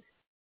babies.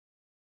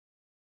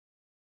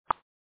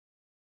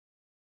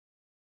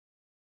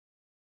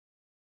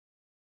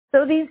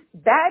 So these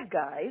bad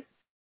guys,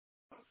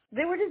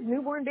 they were just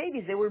newborn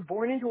babies. They were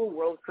born into a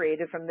world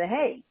created from the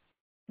hay.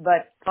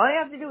 But all you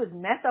have to do is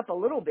mess up a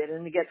little bit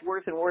and it gets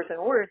worse and worse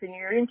and worse, and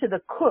you're into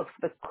the kuf.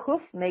 The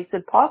kuf makes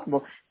it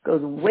possible. It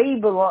goes way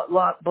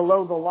below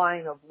the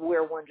line of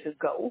where one should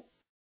go.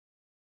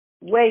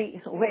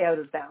 Way out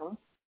of bounds.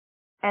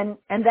 And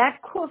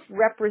that kuf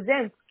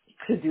represents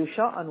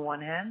kedusha on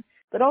one hand,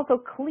 but also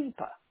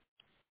klipa.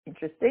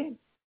 Interesting.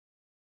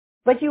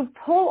 But you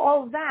pull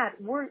all that,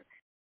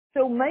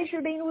 so Moshe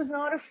Rabbeinu was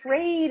not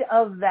afraid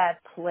of that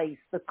place,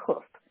 the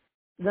kuf,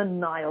 the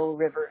Nile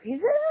River. He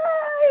said,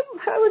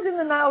 I was in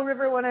the Nile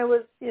River when I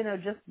was,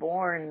 just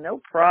born.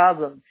 No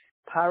problem.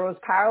 Paro's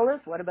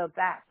powerless? What about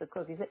that? The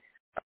kuf. He said,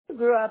 I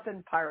grew up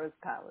in Paro's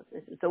palace.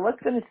 So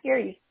what's going to scare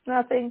you?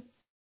 Nothing.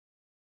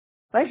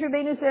 Moshe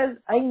Rabbeinu says,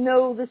 I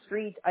know the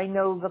street. I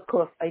know the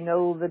kuf. I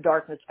know the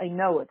darkness. I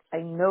know it.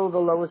 I know the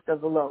lowest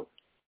of the low.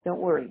 Don't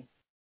worry.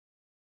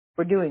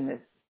 We're doing this.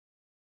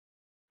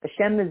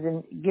 Hashem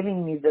is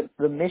giving me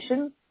the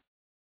mission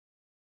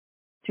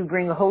to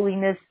bring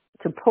holiness,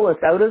 to pull us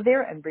out of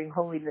there and bring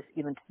holiness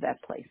even to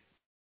that place.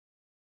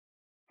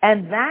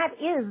 And that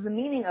is the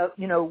meaning of,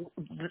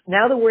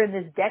 now that we're in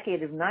this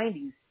decade of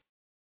 90s,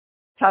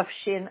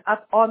 Tafshin,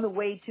 up on the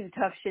way to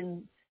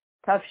Tafshin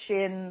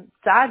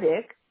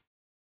Tzaddik,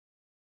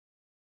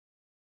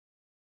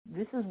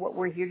 this is what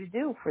we're here to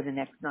do for the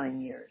next 9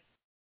 years.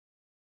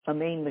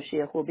 Amen,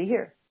 Mashiach will be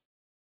here.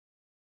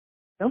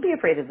 Don't be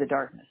afraid of the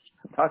darkness.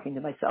 I'm talking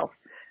to myself.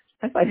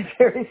 I find it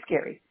very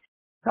scary.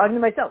 Talking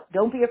to myself.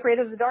 Don't be afraid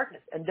of the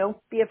darkness, and don't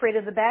be afraid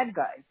of the bad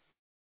guys.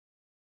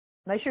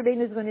 Moshe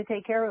Rabbeinu is going to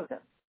take care of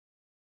them.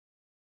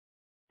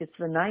 It's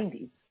the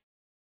 90s.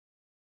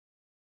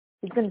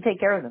 He's going to take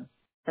care of them,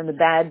 and the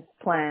bad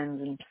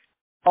plans and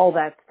all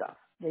that stuff.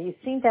 They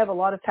seem to have a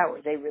lot of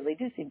power. They really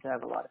do seem to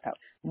have a lot of power.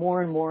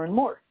 More and more and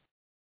more.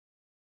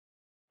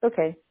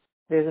 Okay,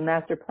 there's a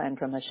master plan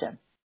from Hashem.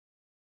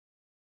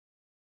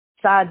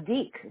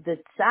 Tzaddik, the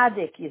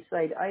tzaddik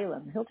Yesod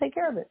Eilam, he'll take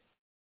care of it.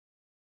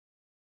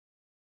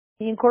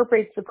 He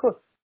incorporates the kuf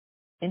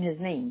in his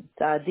name,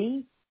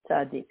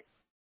 tzaddik.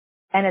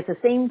 And at the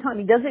same time,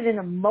 he does it in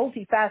a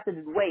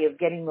multifaceted way of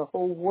getting the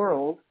whole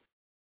world.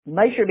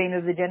 Moshe Rabbeinu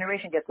of the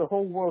generation gets the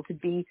whole world to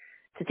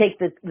take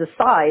the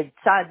side,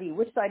 tzaddi.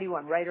 Which side do you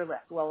want, right or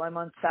left? Well, I'm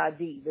on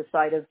tzaddi, the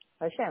side of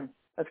Hashem,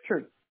 of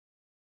truth.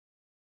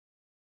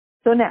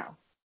 So now,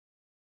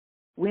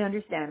 we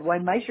understand why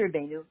Moshe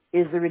Rabbeinu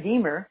is the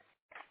Redeemer,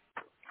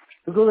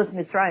 the Gulas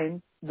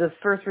Mitzrayim, the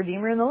first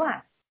Redeemer and the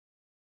last.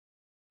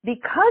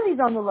 Because he's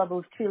on the level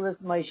of Tfilas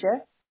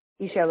Moshe,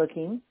 Ish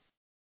Elokim,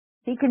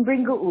 he can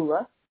bring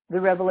Geula,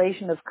 the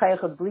revelation of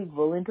Kayach Bli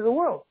Gvul, into the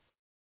world.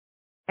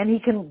 And he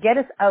can get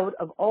us out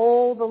of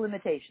all the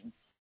limitations,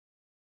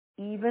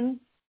 even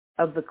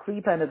of the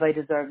Klipa and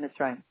Avodah Zarah of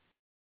Mitzrayim.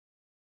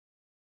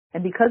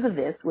 And because of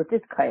this, with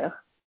this Kayach,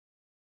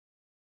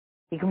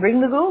 he can bring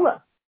the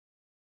Geula.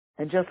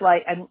 And just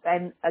like,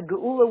 and a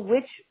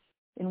Geula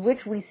in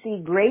which we see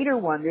greater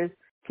wonders,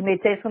 we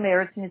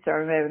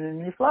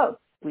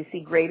see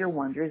greater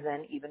wonders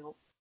than even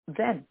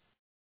then.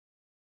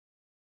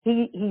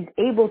 He's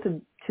able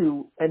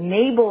to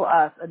enable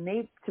us,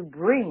 to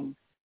bring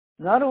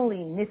not only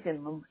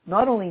nisim,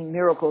 not only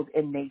miracles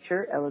in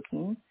nature,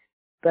 Elohim,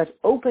 but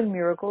open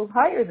miracles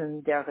higher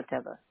than Derech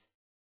HaTeva,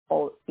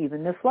 or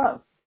even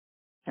Niflo.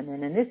 And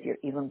then in this year,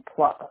 even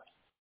plus.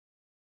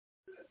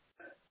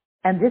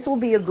 And this will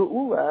be a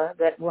geula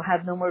that will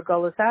have no more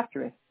gullus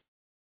after it.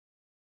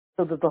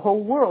 So that the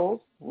whole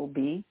world will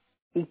be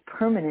a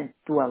permanent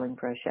dwelling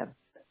for Hashem.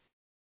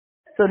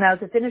 So now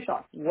to finish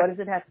off, what does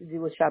it have to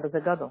do with Shabbos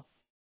HaGadol?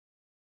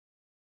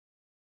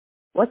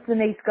 What's the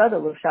Nes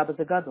Gadol of Shabbos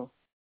HaGadol?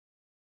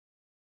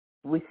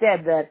 We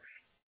said that,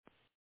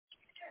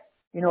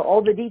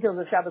 all the details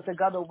of Shabbos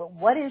HaGadol, but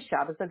what is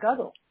Shabbos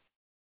HaGadol?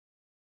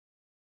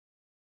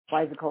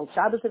 Why is it called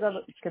Shabbos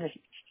HaGadol?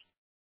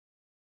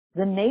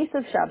 The Nes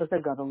of Shabbos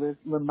HaGadol is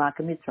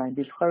L'Maka Mitzrayim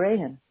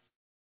B'Shchareihem.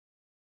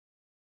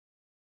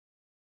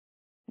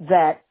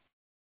 That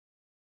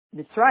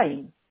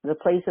Mitzrayim, the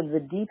place of the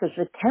deepest,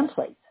 the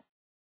template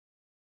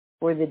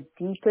for the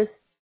deepest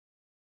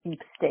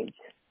deep state,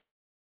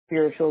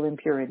 spiritual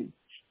impurity.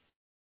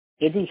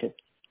 The deepest.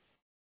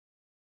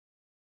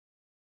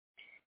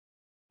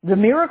 The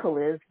miracle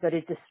is that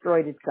it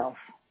destroyed itself.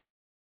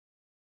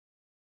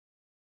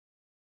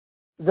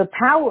 The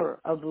power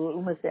of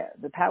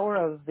the power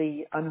of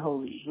the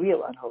unholy,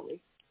 real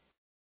unholy,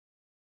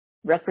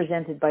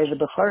 represented by the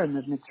Becharim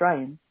of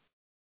Mitzrayim,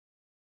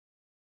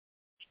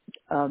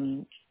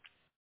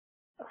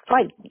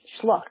 fight,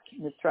 Shlach,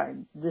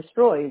 Mitzrayim,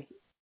 destroys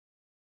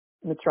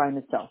Mitzrayim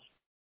itself.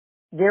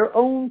 Their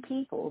own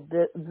people,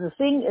 the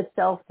thing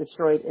itself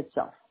destroyed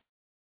itself.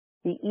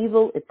 The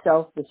evil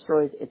itself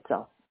destroys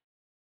itself.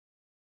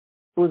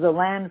 It was a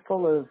land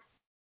full of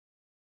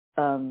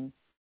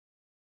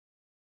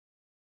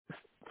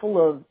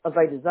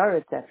Avodah Zarah,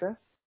 etc.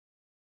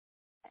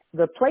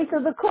 The place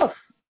of the Kuf,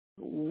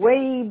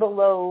 way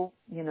below,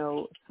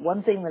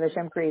 one thing that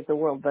Hashem creates the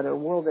world, but a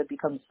world that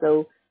becomes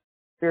so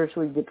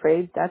spiritually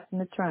depraved, that's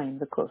Mitzrayim,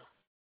 the Kuf.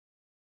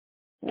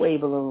 Way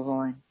below the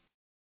line.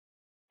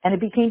 And it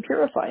became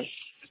purified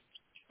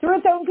through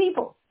its own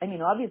people.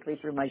 Obviously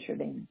through Moshe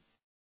Rabbeinu.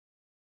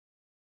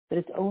 But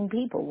its own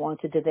people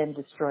wanted to then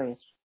destroy it.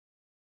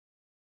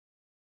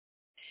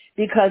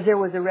 Because there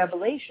was a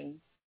revelation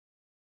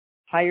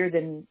higher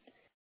than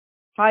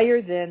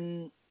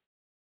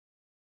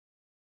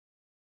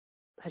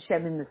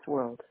Hashem in this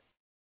world.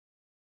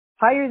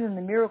 Higher than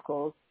the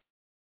miracles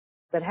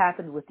that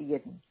happened with the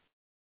Yidden.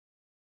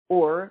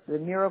 Or the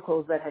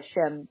miracles that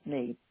Hashem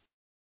made.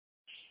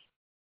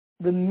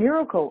 The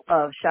miracle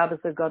of Shabbos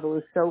HaGadol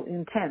is so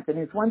intense. And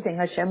it's one thing,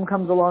 Hashem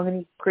comes along and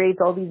he creates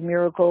all these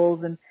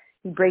miracles and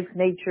he breaks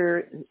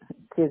nature.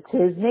 It's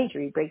his nature.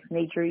 He breaks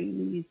nature.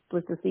 He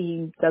splits the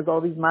sea. He does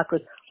all these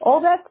makos. All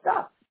that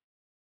stuff.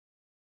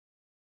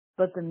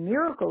 But the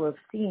miracle of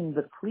seeing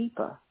the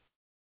Klippa,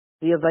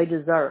 the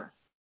Avodah Zarah,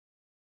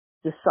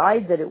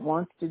 decide that it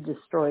wants to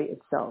destroy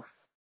itself,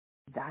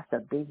 that's a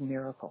big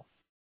miracle.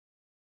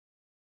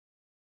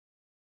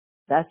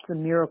 That's the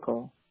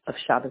miracle of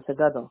Shabbos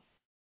HaGadol.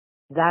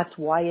 That's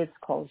why it's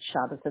called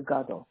Shabbos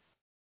HaGadol.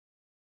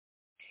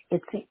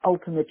 It's the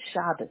ultimate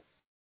Shabbos.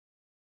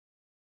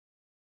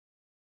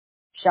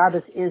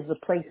 Shabbos is the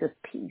place of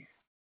peace.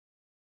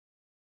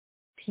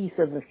 Peace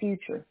of the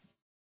future.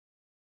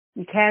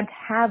 You can't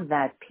have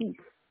that peace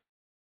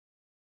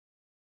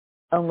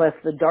unless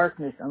the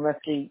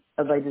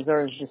Avodah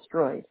Zarah is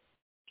destroyed.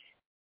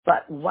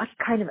 But what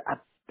kind of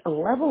a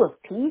level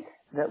of peace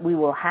that we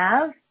will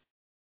have?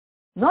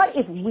 Not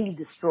if we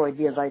destroy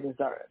the Avodah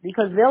Zarah,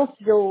 because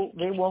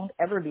they won't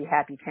ever be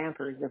happy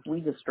campers if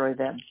we destroy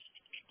them.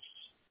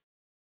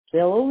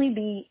 They'll only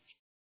be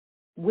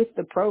with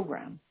the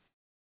program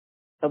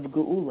of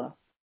Geula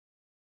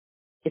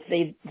if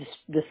they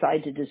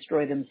decide to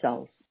destroy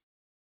themselves.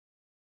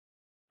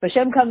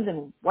 Hashem comes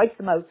and wipes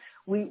them out.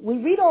 We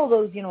read all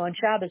those, on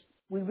Shabbos,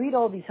 we read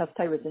all these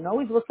haftarahs, and it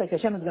always looks like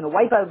Hashem is going to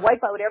wipe out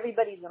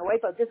everybody. He's going to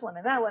wipe out this one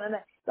and that one and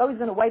that. He's always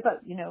going to wipe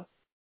out,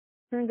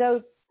 Turns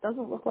out,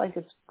 doesn't look like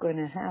it's going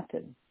to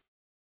happen.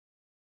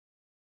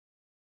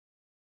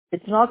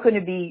 It's not going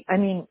to be,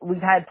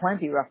 we've had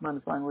plenty, Rahman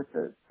Islam, with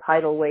the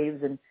tidal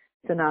waves and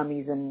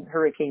tsunamis and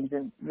hurricanes,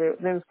 and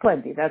there's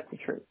plenty, that's the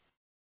truth.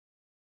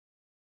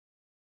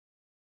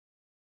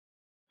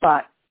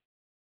 But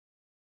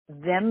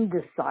them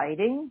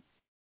deciding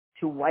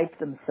to wipe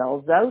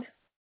themselves out,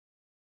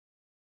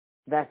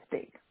 that's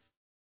big.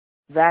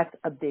 That's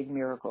a big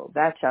miracle.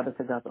 That's Shabbos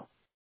HaGadol.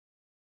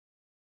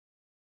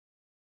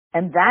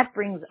 And that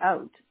brings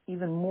out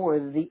even more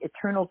the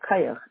eternal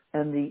kayach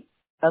and the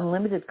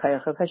unlimited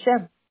kayach of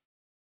Hashem.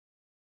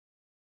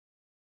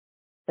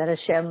 That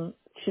Hashem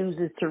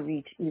chooses to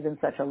reach even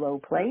such a low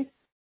place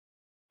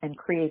and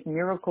create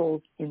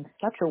miracles in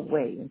such a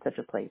way, in such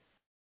a place.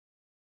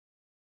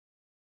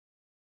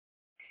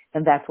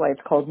 And that's why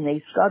it's called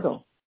Nes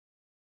Gadol.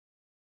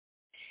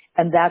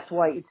 And that's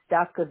why it's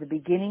dafka the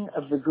beginning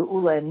of the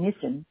Geula and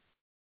Nisan,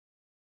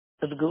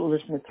 of the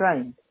Geulas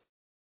Mitzrayim.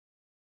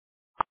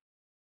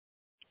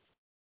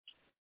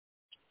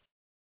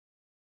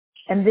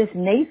 And this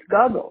Nes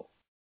Gadol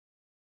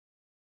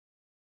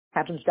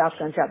happens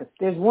dafka on Shabbos.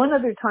 There's one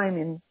other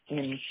time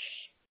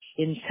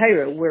in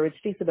Torah where it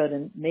speaks about,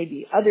 and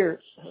maybe a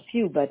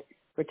few, but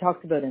where it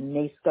talks about a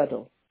Nes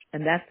Gadol.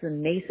 And that's the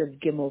Nes of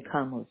Gimel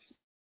Tammuz.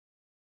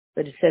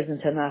 But it says in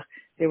Tanakh,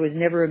 there was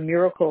never a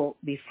miracle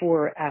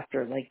before or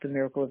after, like the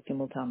miracle of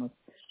Gimel Tammuz.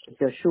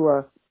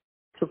 Joshua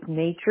took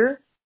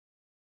nature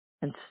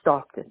and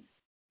stopped it.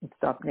 And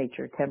stopped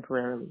nature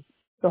temporarily.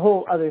 The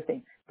whole other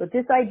thing. But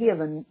this idea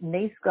of a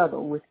Nes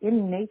Gadol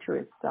within nature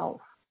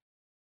itself,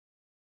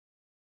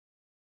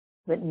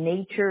 that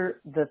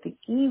the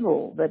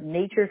evil that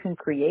nature can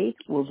create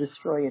will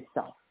destroy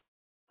itself.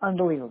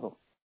 Unbelievable.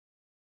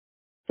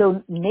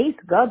 So Nes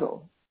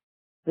Gadol,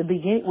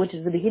 which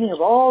is the beginning of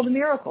all the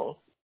miracles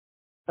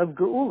of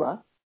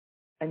Geula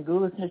and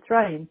Geulas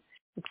Mitzrayim,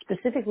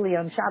 specifically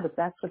on Shabbos.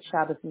 That's what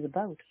Shabbos is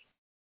about.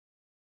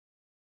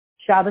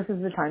 Shabbos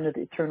is the time of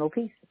eternal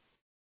peace.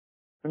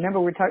 Remember,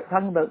 we're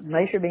talking about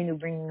Moshe Rabbeinu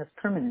bringing us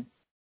permanence.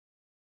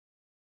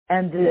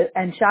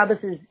 And Shabbos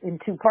is in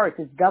two parts.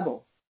 It's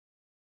double.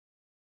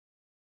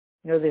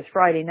 There's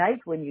Friday night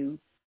when you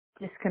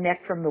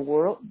disconnect from the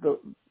world,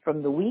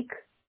 from the week,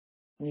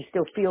 and you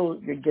still feel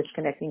you're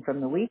disconnecting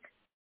from the week.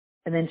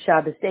 And then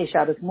Shabbos day,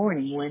 Shabbos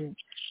morning, when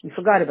you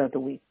forgot about the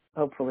week,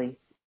 hopefully,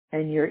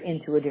 and you're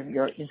into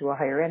a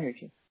higher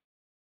energy.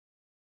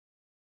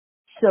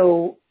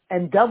 So,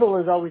 and double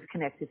is always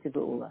connected to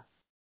Geula.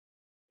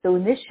 So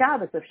in this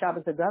Shabbos of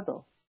Shabbos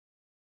HaGadol,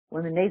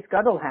 when the Nes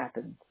Gadol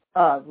happened,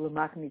 of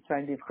L'mach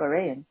Mitzrayim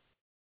B'Ivchareim,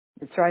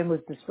 Mitzrayim was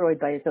destroyed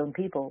by its own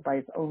people, by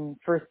its own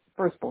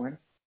firstborn.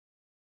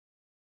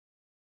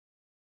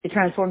 It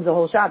transforms the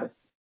whole Shabbos,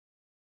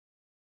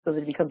 so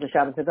that it becomes a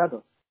Shabbos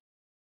Gadol.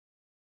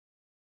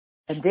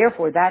 And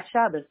therefore, that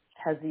Shabbos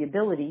has the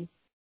ability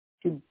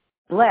to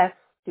bless,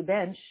 to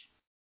bench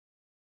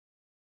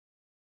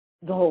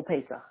the whole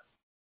Pesach.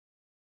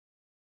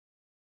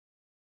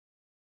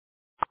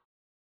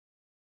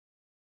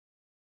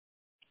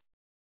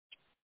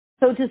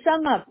 So to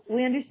sum up,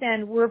 we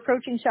understand we're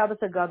approaching Shabbos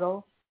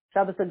HaGadol.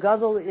 Shabbos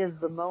HaGadol is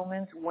the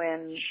moment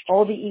when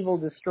all the evil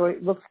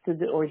looks to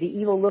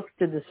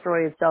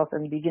destroy itself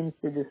and begins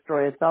to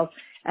destroy itself.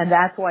 And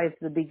that's why it's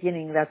the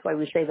beginning. That's why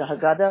we say the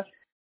Haggadah.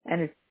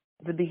 And it's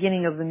the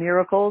beginning of the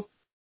miracles.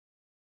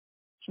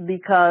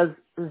 Because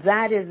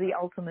that is the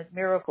ultimate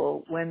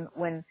miracle. When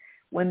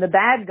the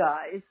bad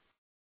guys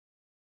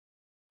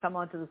come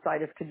onto the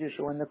side of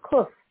Kedusha, when the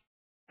Kuf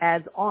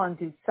adds on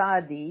to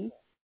Tzadi,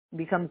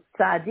 becomes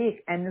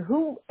tzaddik, and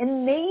who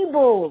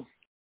enables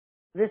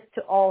this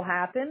to all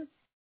happen?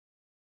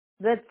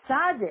 The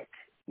tzaddik,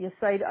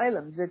 Yesod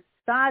Olam. The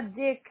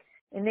tzaddik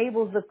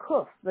enables the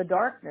kuf, the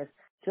darkness,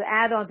 to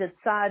add on to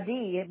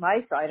tzadi,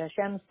 my side,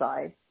 Hashem's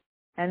side,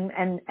 and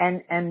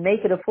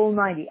make it a full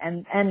 90.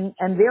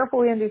 And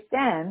therefore we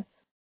understand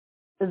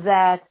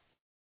that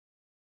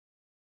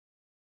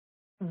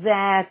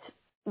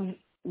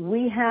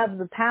we have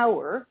the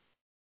power.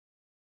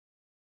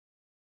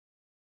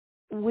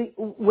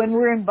 When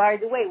we're in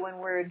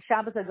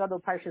Shabbos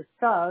HaGadol Parshas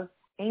Tzav,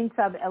 Ein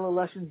Tzav Elo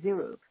Lashon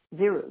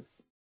Zerus,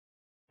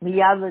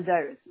 Miyad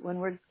L'Dairos. When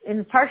we're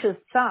in Parshas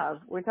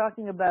Tzav, we're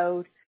talking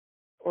about,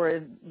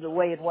 or the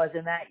way it was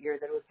in that year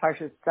that it was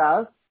Parshas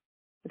Tzav,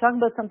 we're talking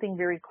about something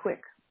very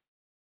quick.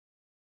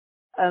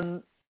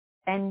 And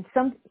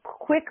some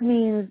quick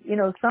means,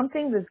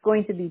 something that's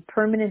going to be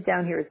permanent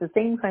down here. It's the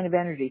same kind of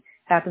energy.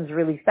 Happens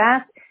really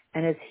fast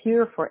and it's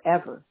here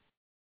forever.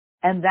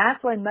 And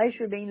that's why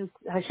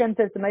Hashem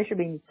says to Moshe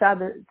Rabbeinu,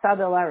 Tzad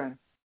el Aaron,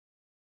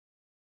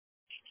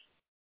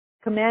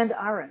 command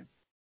Aaron.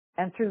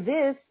 And through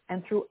this,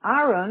 and through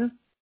Aaron,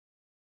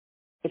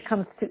 it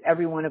comes to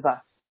every one of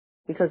us.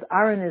 Because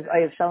Aaron is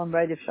Ayav Shalom,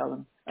 Raidav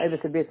Shalom,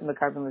 Ayav Tabir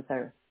Makarbon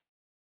L'Tayr.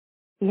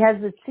 He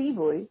has the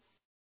tzivui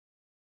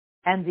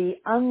and the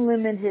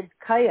unlimited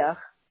kayach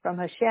from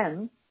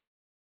Hashem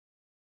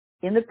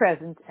in the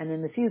present and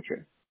in the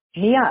future.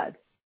 Miyad.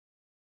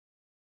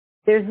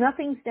 There's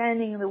nothing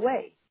standing in the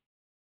way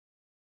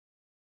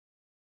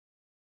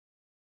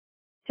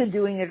to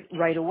doing it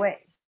right away.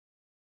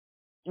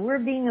 We're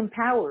being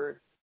empowered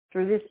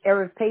through this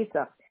Erev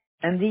Pesach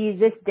and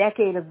this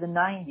decade of the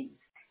 90s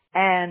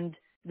and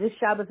this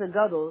Shabbos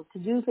HaGadol to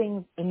do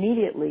things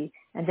immediately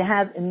and to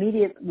have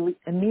immediate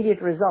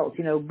results.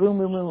 Boom, boom,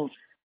 boom.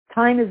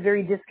 Time is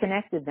very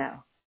disconnected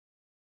now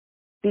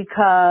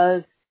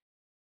because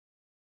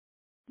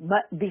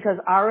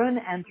Aaron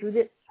and through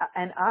this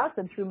and us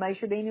and through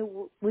Moshe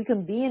Rabbeinu, we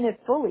can be in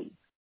it fully,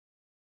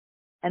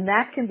 and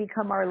that can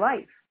become our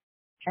life,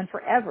 and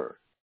forever.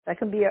 That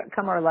can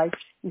become our life.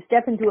 You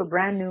step into a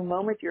brand new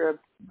moment. You're a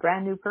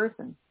brand new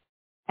person,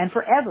 and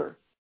forever.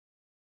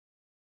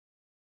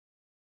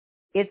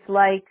 It's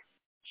like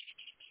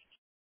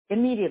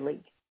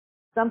immediately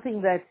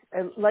something that's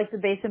like the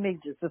Beis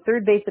Hamikdash, the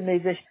third Beis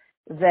Hamikdash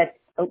that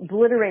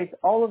obliterates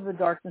all of the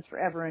darkness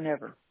forever and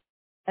ever,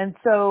 and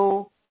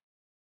so.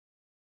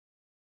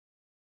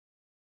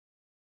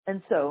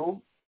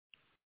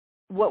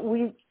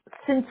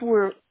 Since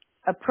we're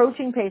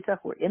approaching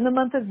Pesach, we're in the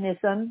month of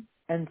Nisan,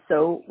 and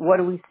so what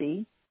do we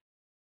see?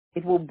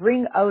 It will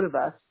bring out of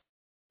us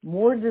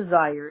more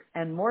desire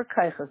and more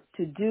kaichas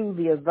to do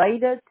the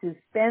Avaida, to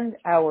spend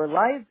our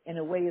lives in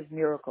a way of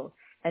miracle.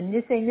 And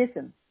Nisei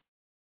Nisan,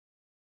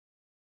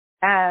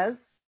 as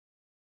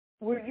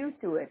we're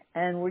used to it,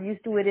 and we're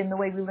used to it in the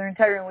way we learn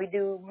Torah and we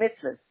do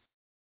mitzvahs,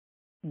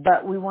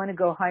 but we want to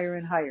go higher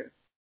and higher.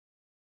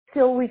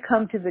 Till we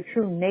come to the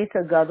true Nes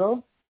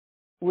HaGadol,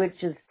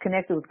 which is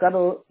connected with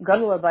Gadol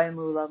Abayim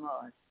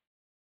Ulamot.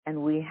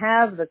 And we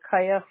have the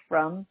kayach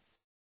from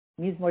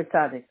Mizmor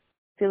Tzadik,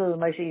 Filu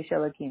Moshe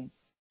Yishalakim.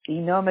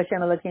 Inom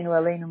Hashem Elokeinu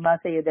Aleinu,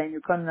 Maseh Yadeinu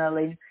Konan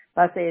Aleinu,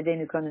 Maseh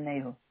Yadeinu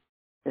Konanehu.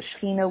 The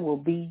Shechina will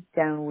be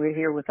down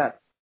here with us.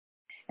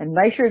 And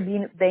Moshe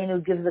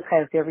Rabbeinu gives the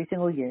kayach to every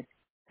single year,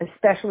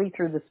 especially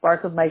through the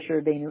spark of Moshe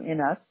Rabbeinu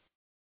in us,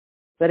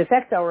 that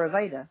affects our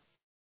Avaida,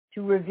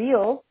 to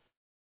reveal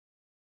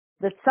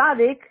the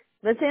tzaddik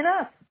that's in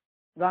us,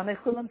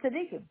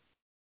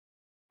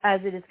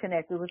 as it is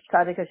connected with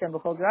tzaddik Hashem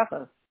b'chol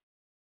drachos.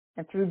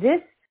 And through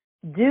this,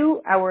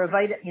 do our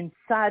Avaida in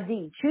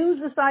tzadi. Choose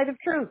the side of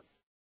truth.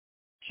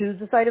 Choose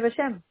the side of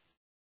Hashem.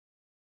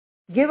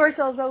 Give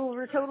ourselves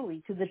over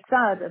totally to the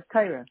tzad of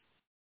Torah,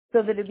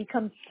 so that it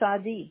becomes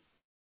tzadi,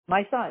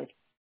 my side.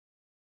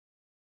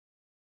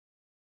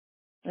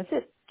 That's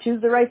it.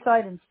 Choose the right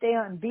side and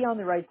be on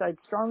the right side,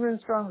 stronger and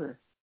stronger.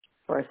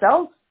 For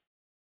ourselves,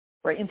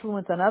 for our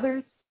influence on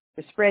others,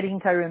 for spreading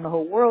Torah in the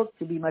whole world,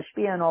 to be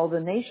mashpia on all the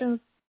nations,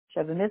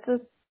 Sheva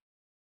Mitzvahs,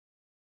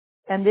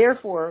 And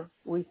therefore,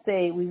 we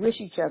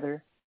wish each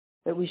other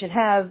that we should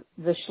have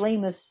the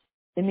shleimus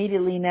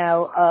immediately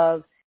now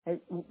of,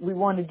 we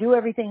want to do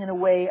everything in a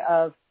way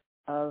of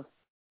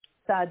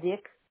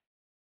tzaddik,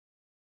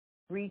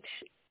 reach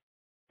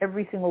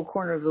every single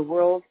corner of the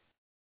world,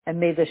 and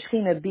may the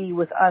Shekhinah be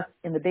with us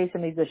in the Beis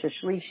HaMikdash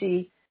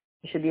Shlishi.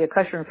 It should be a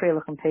kosher and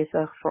freilich and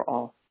Pesach for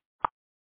all.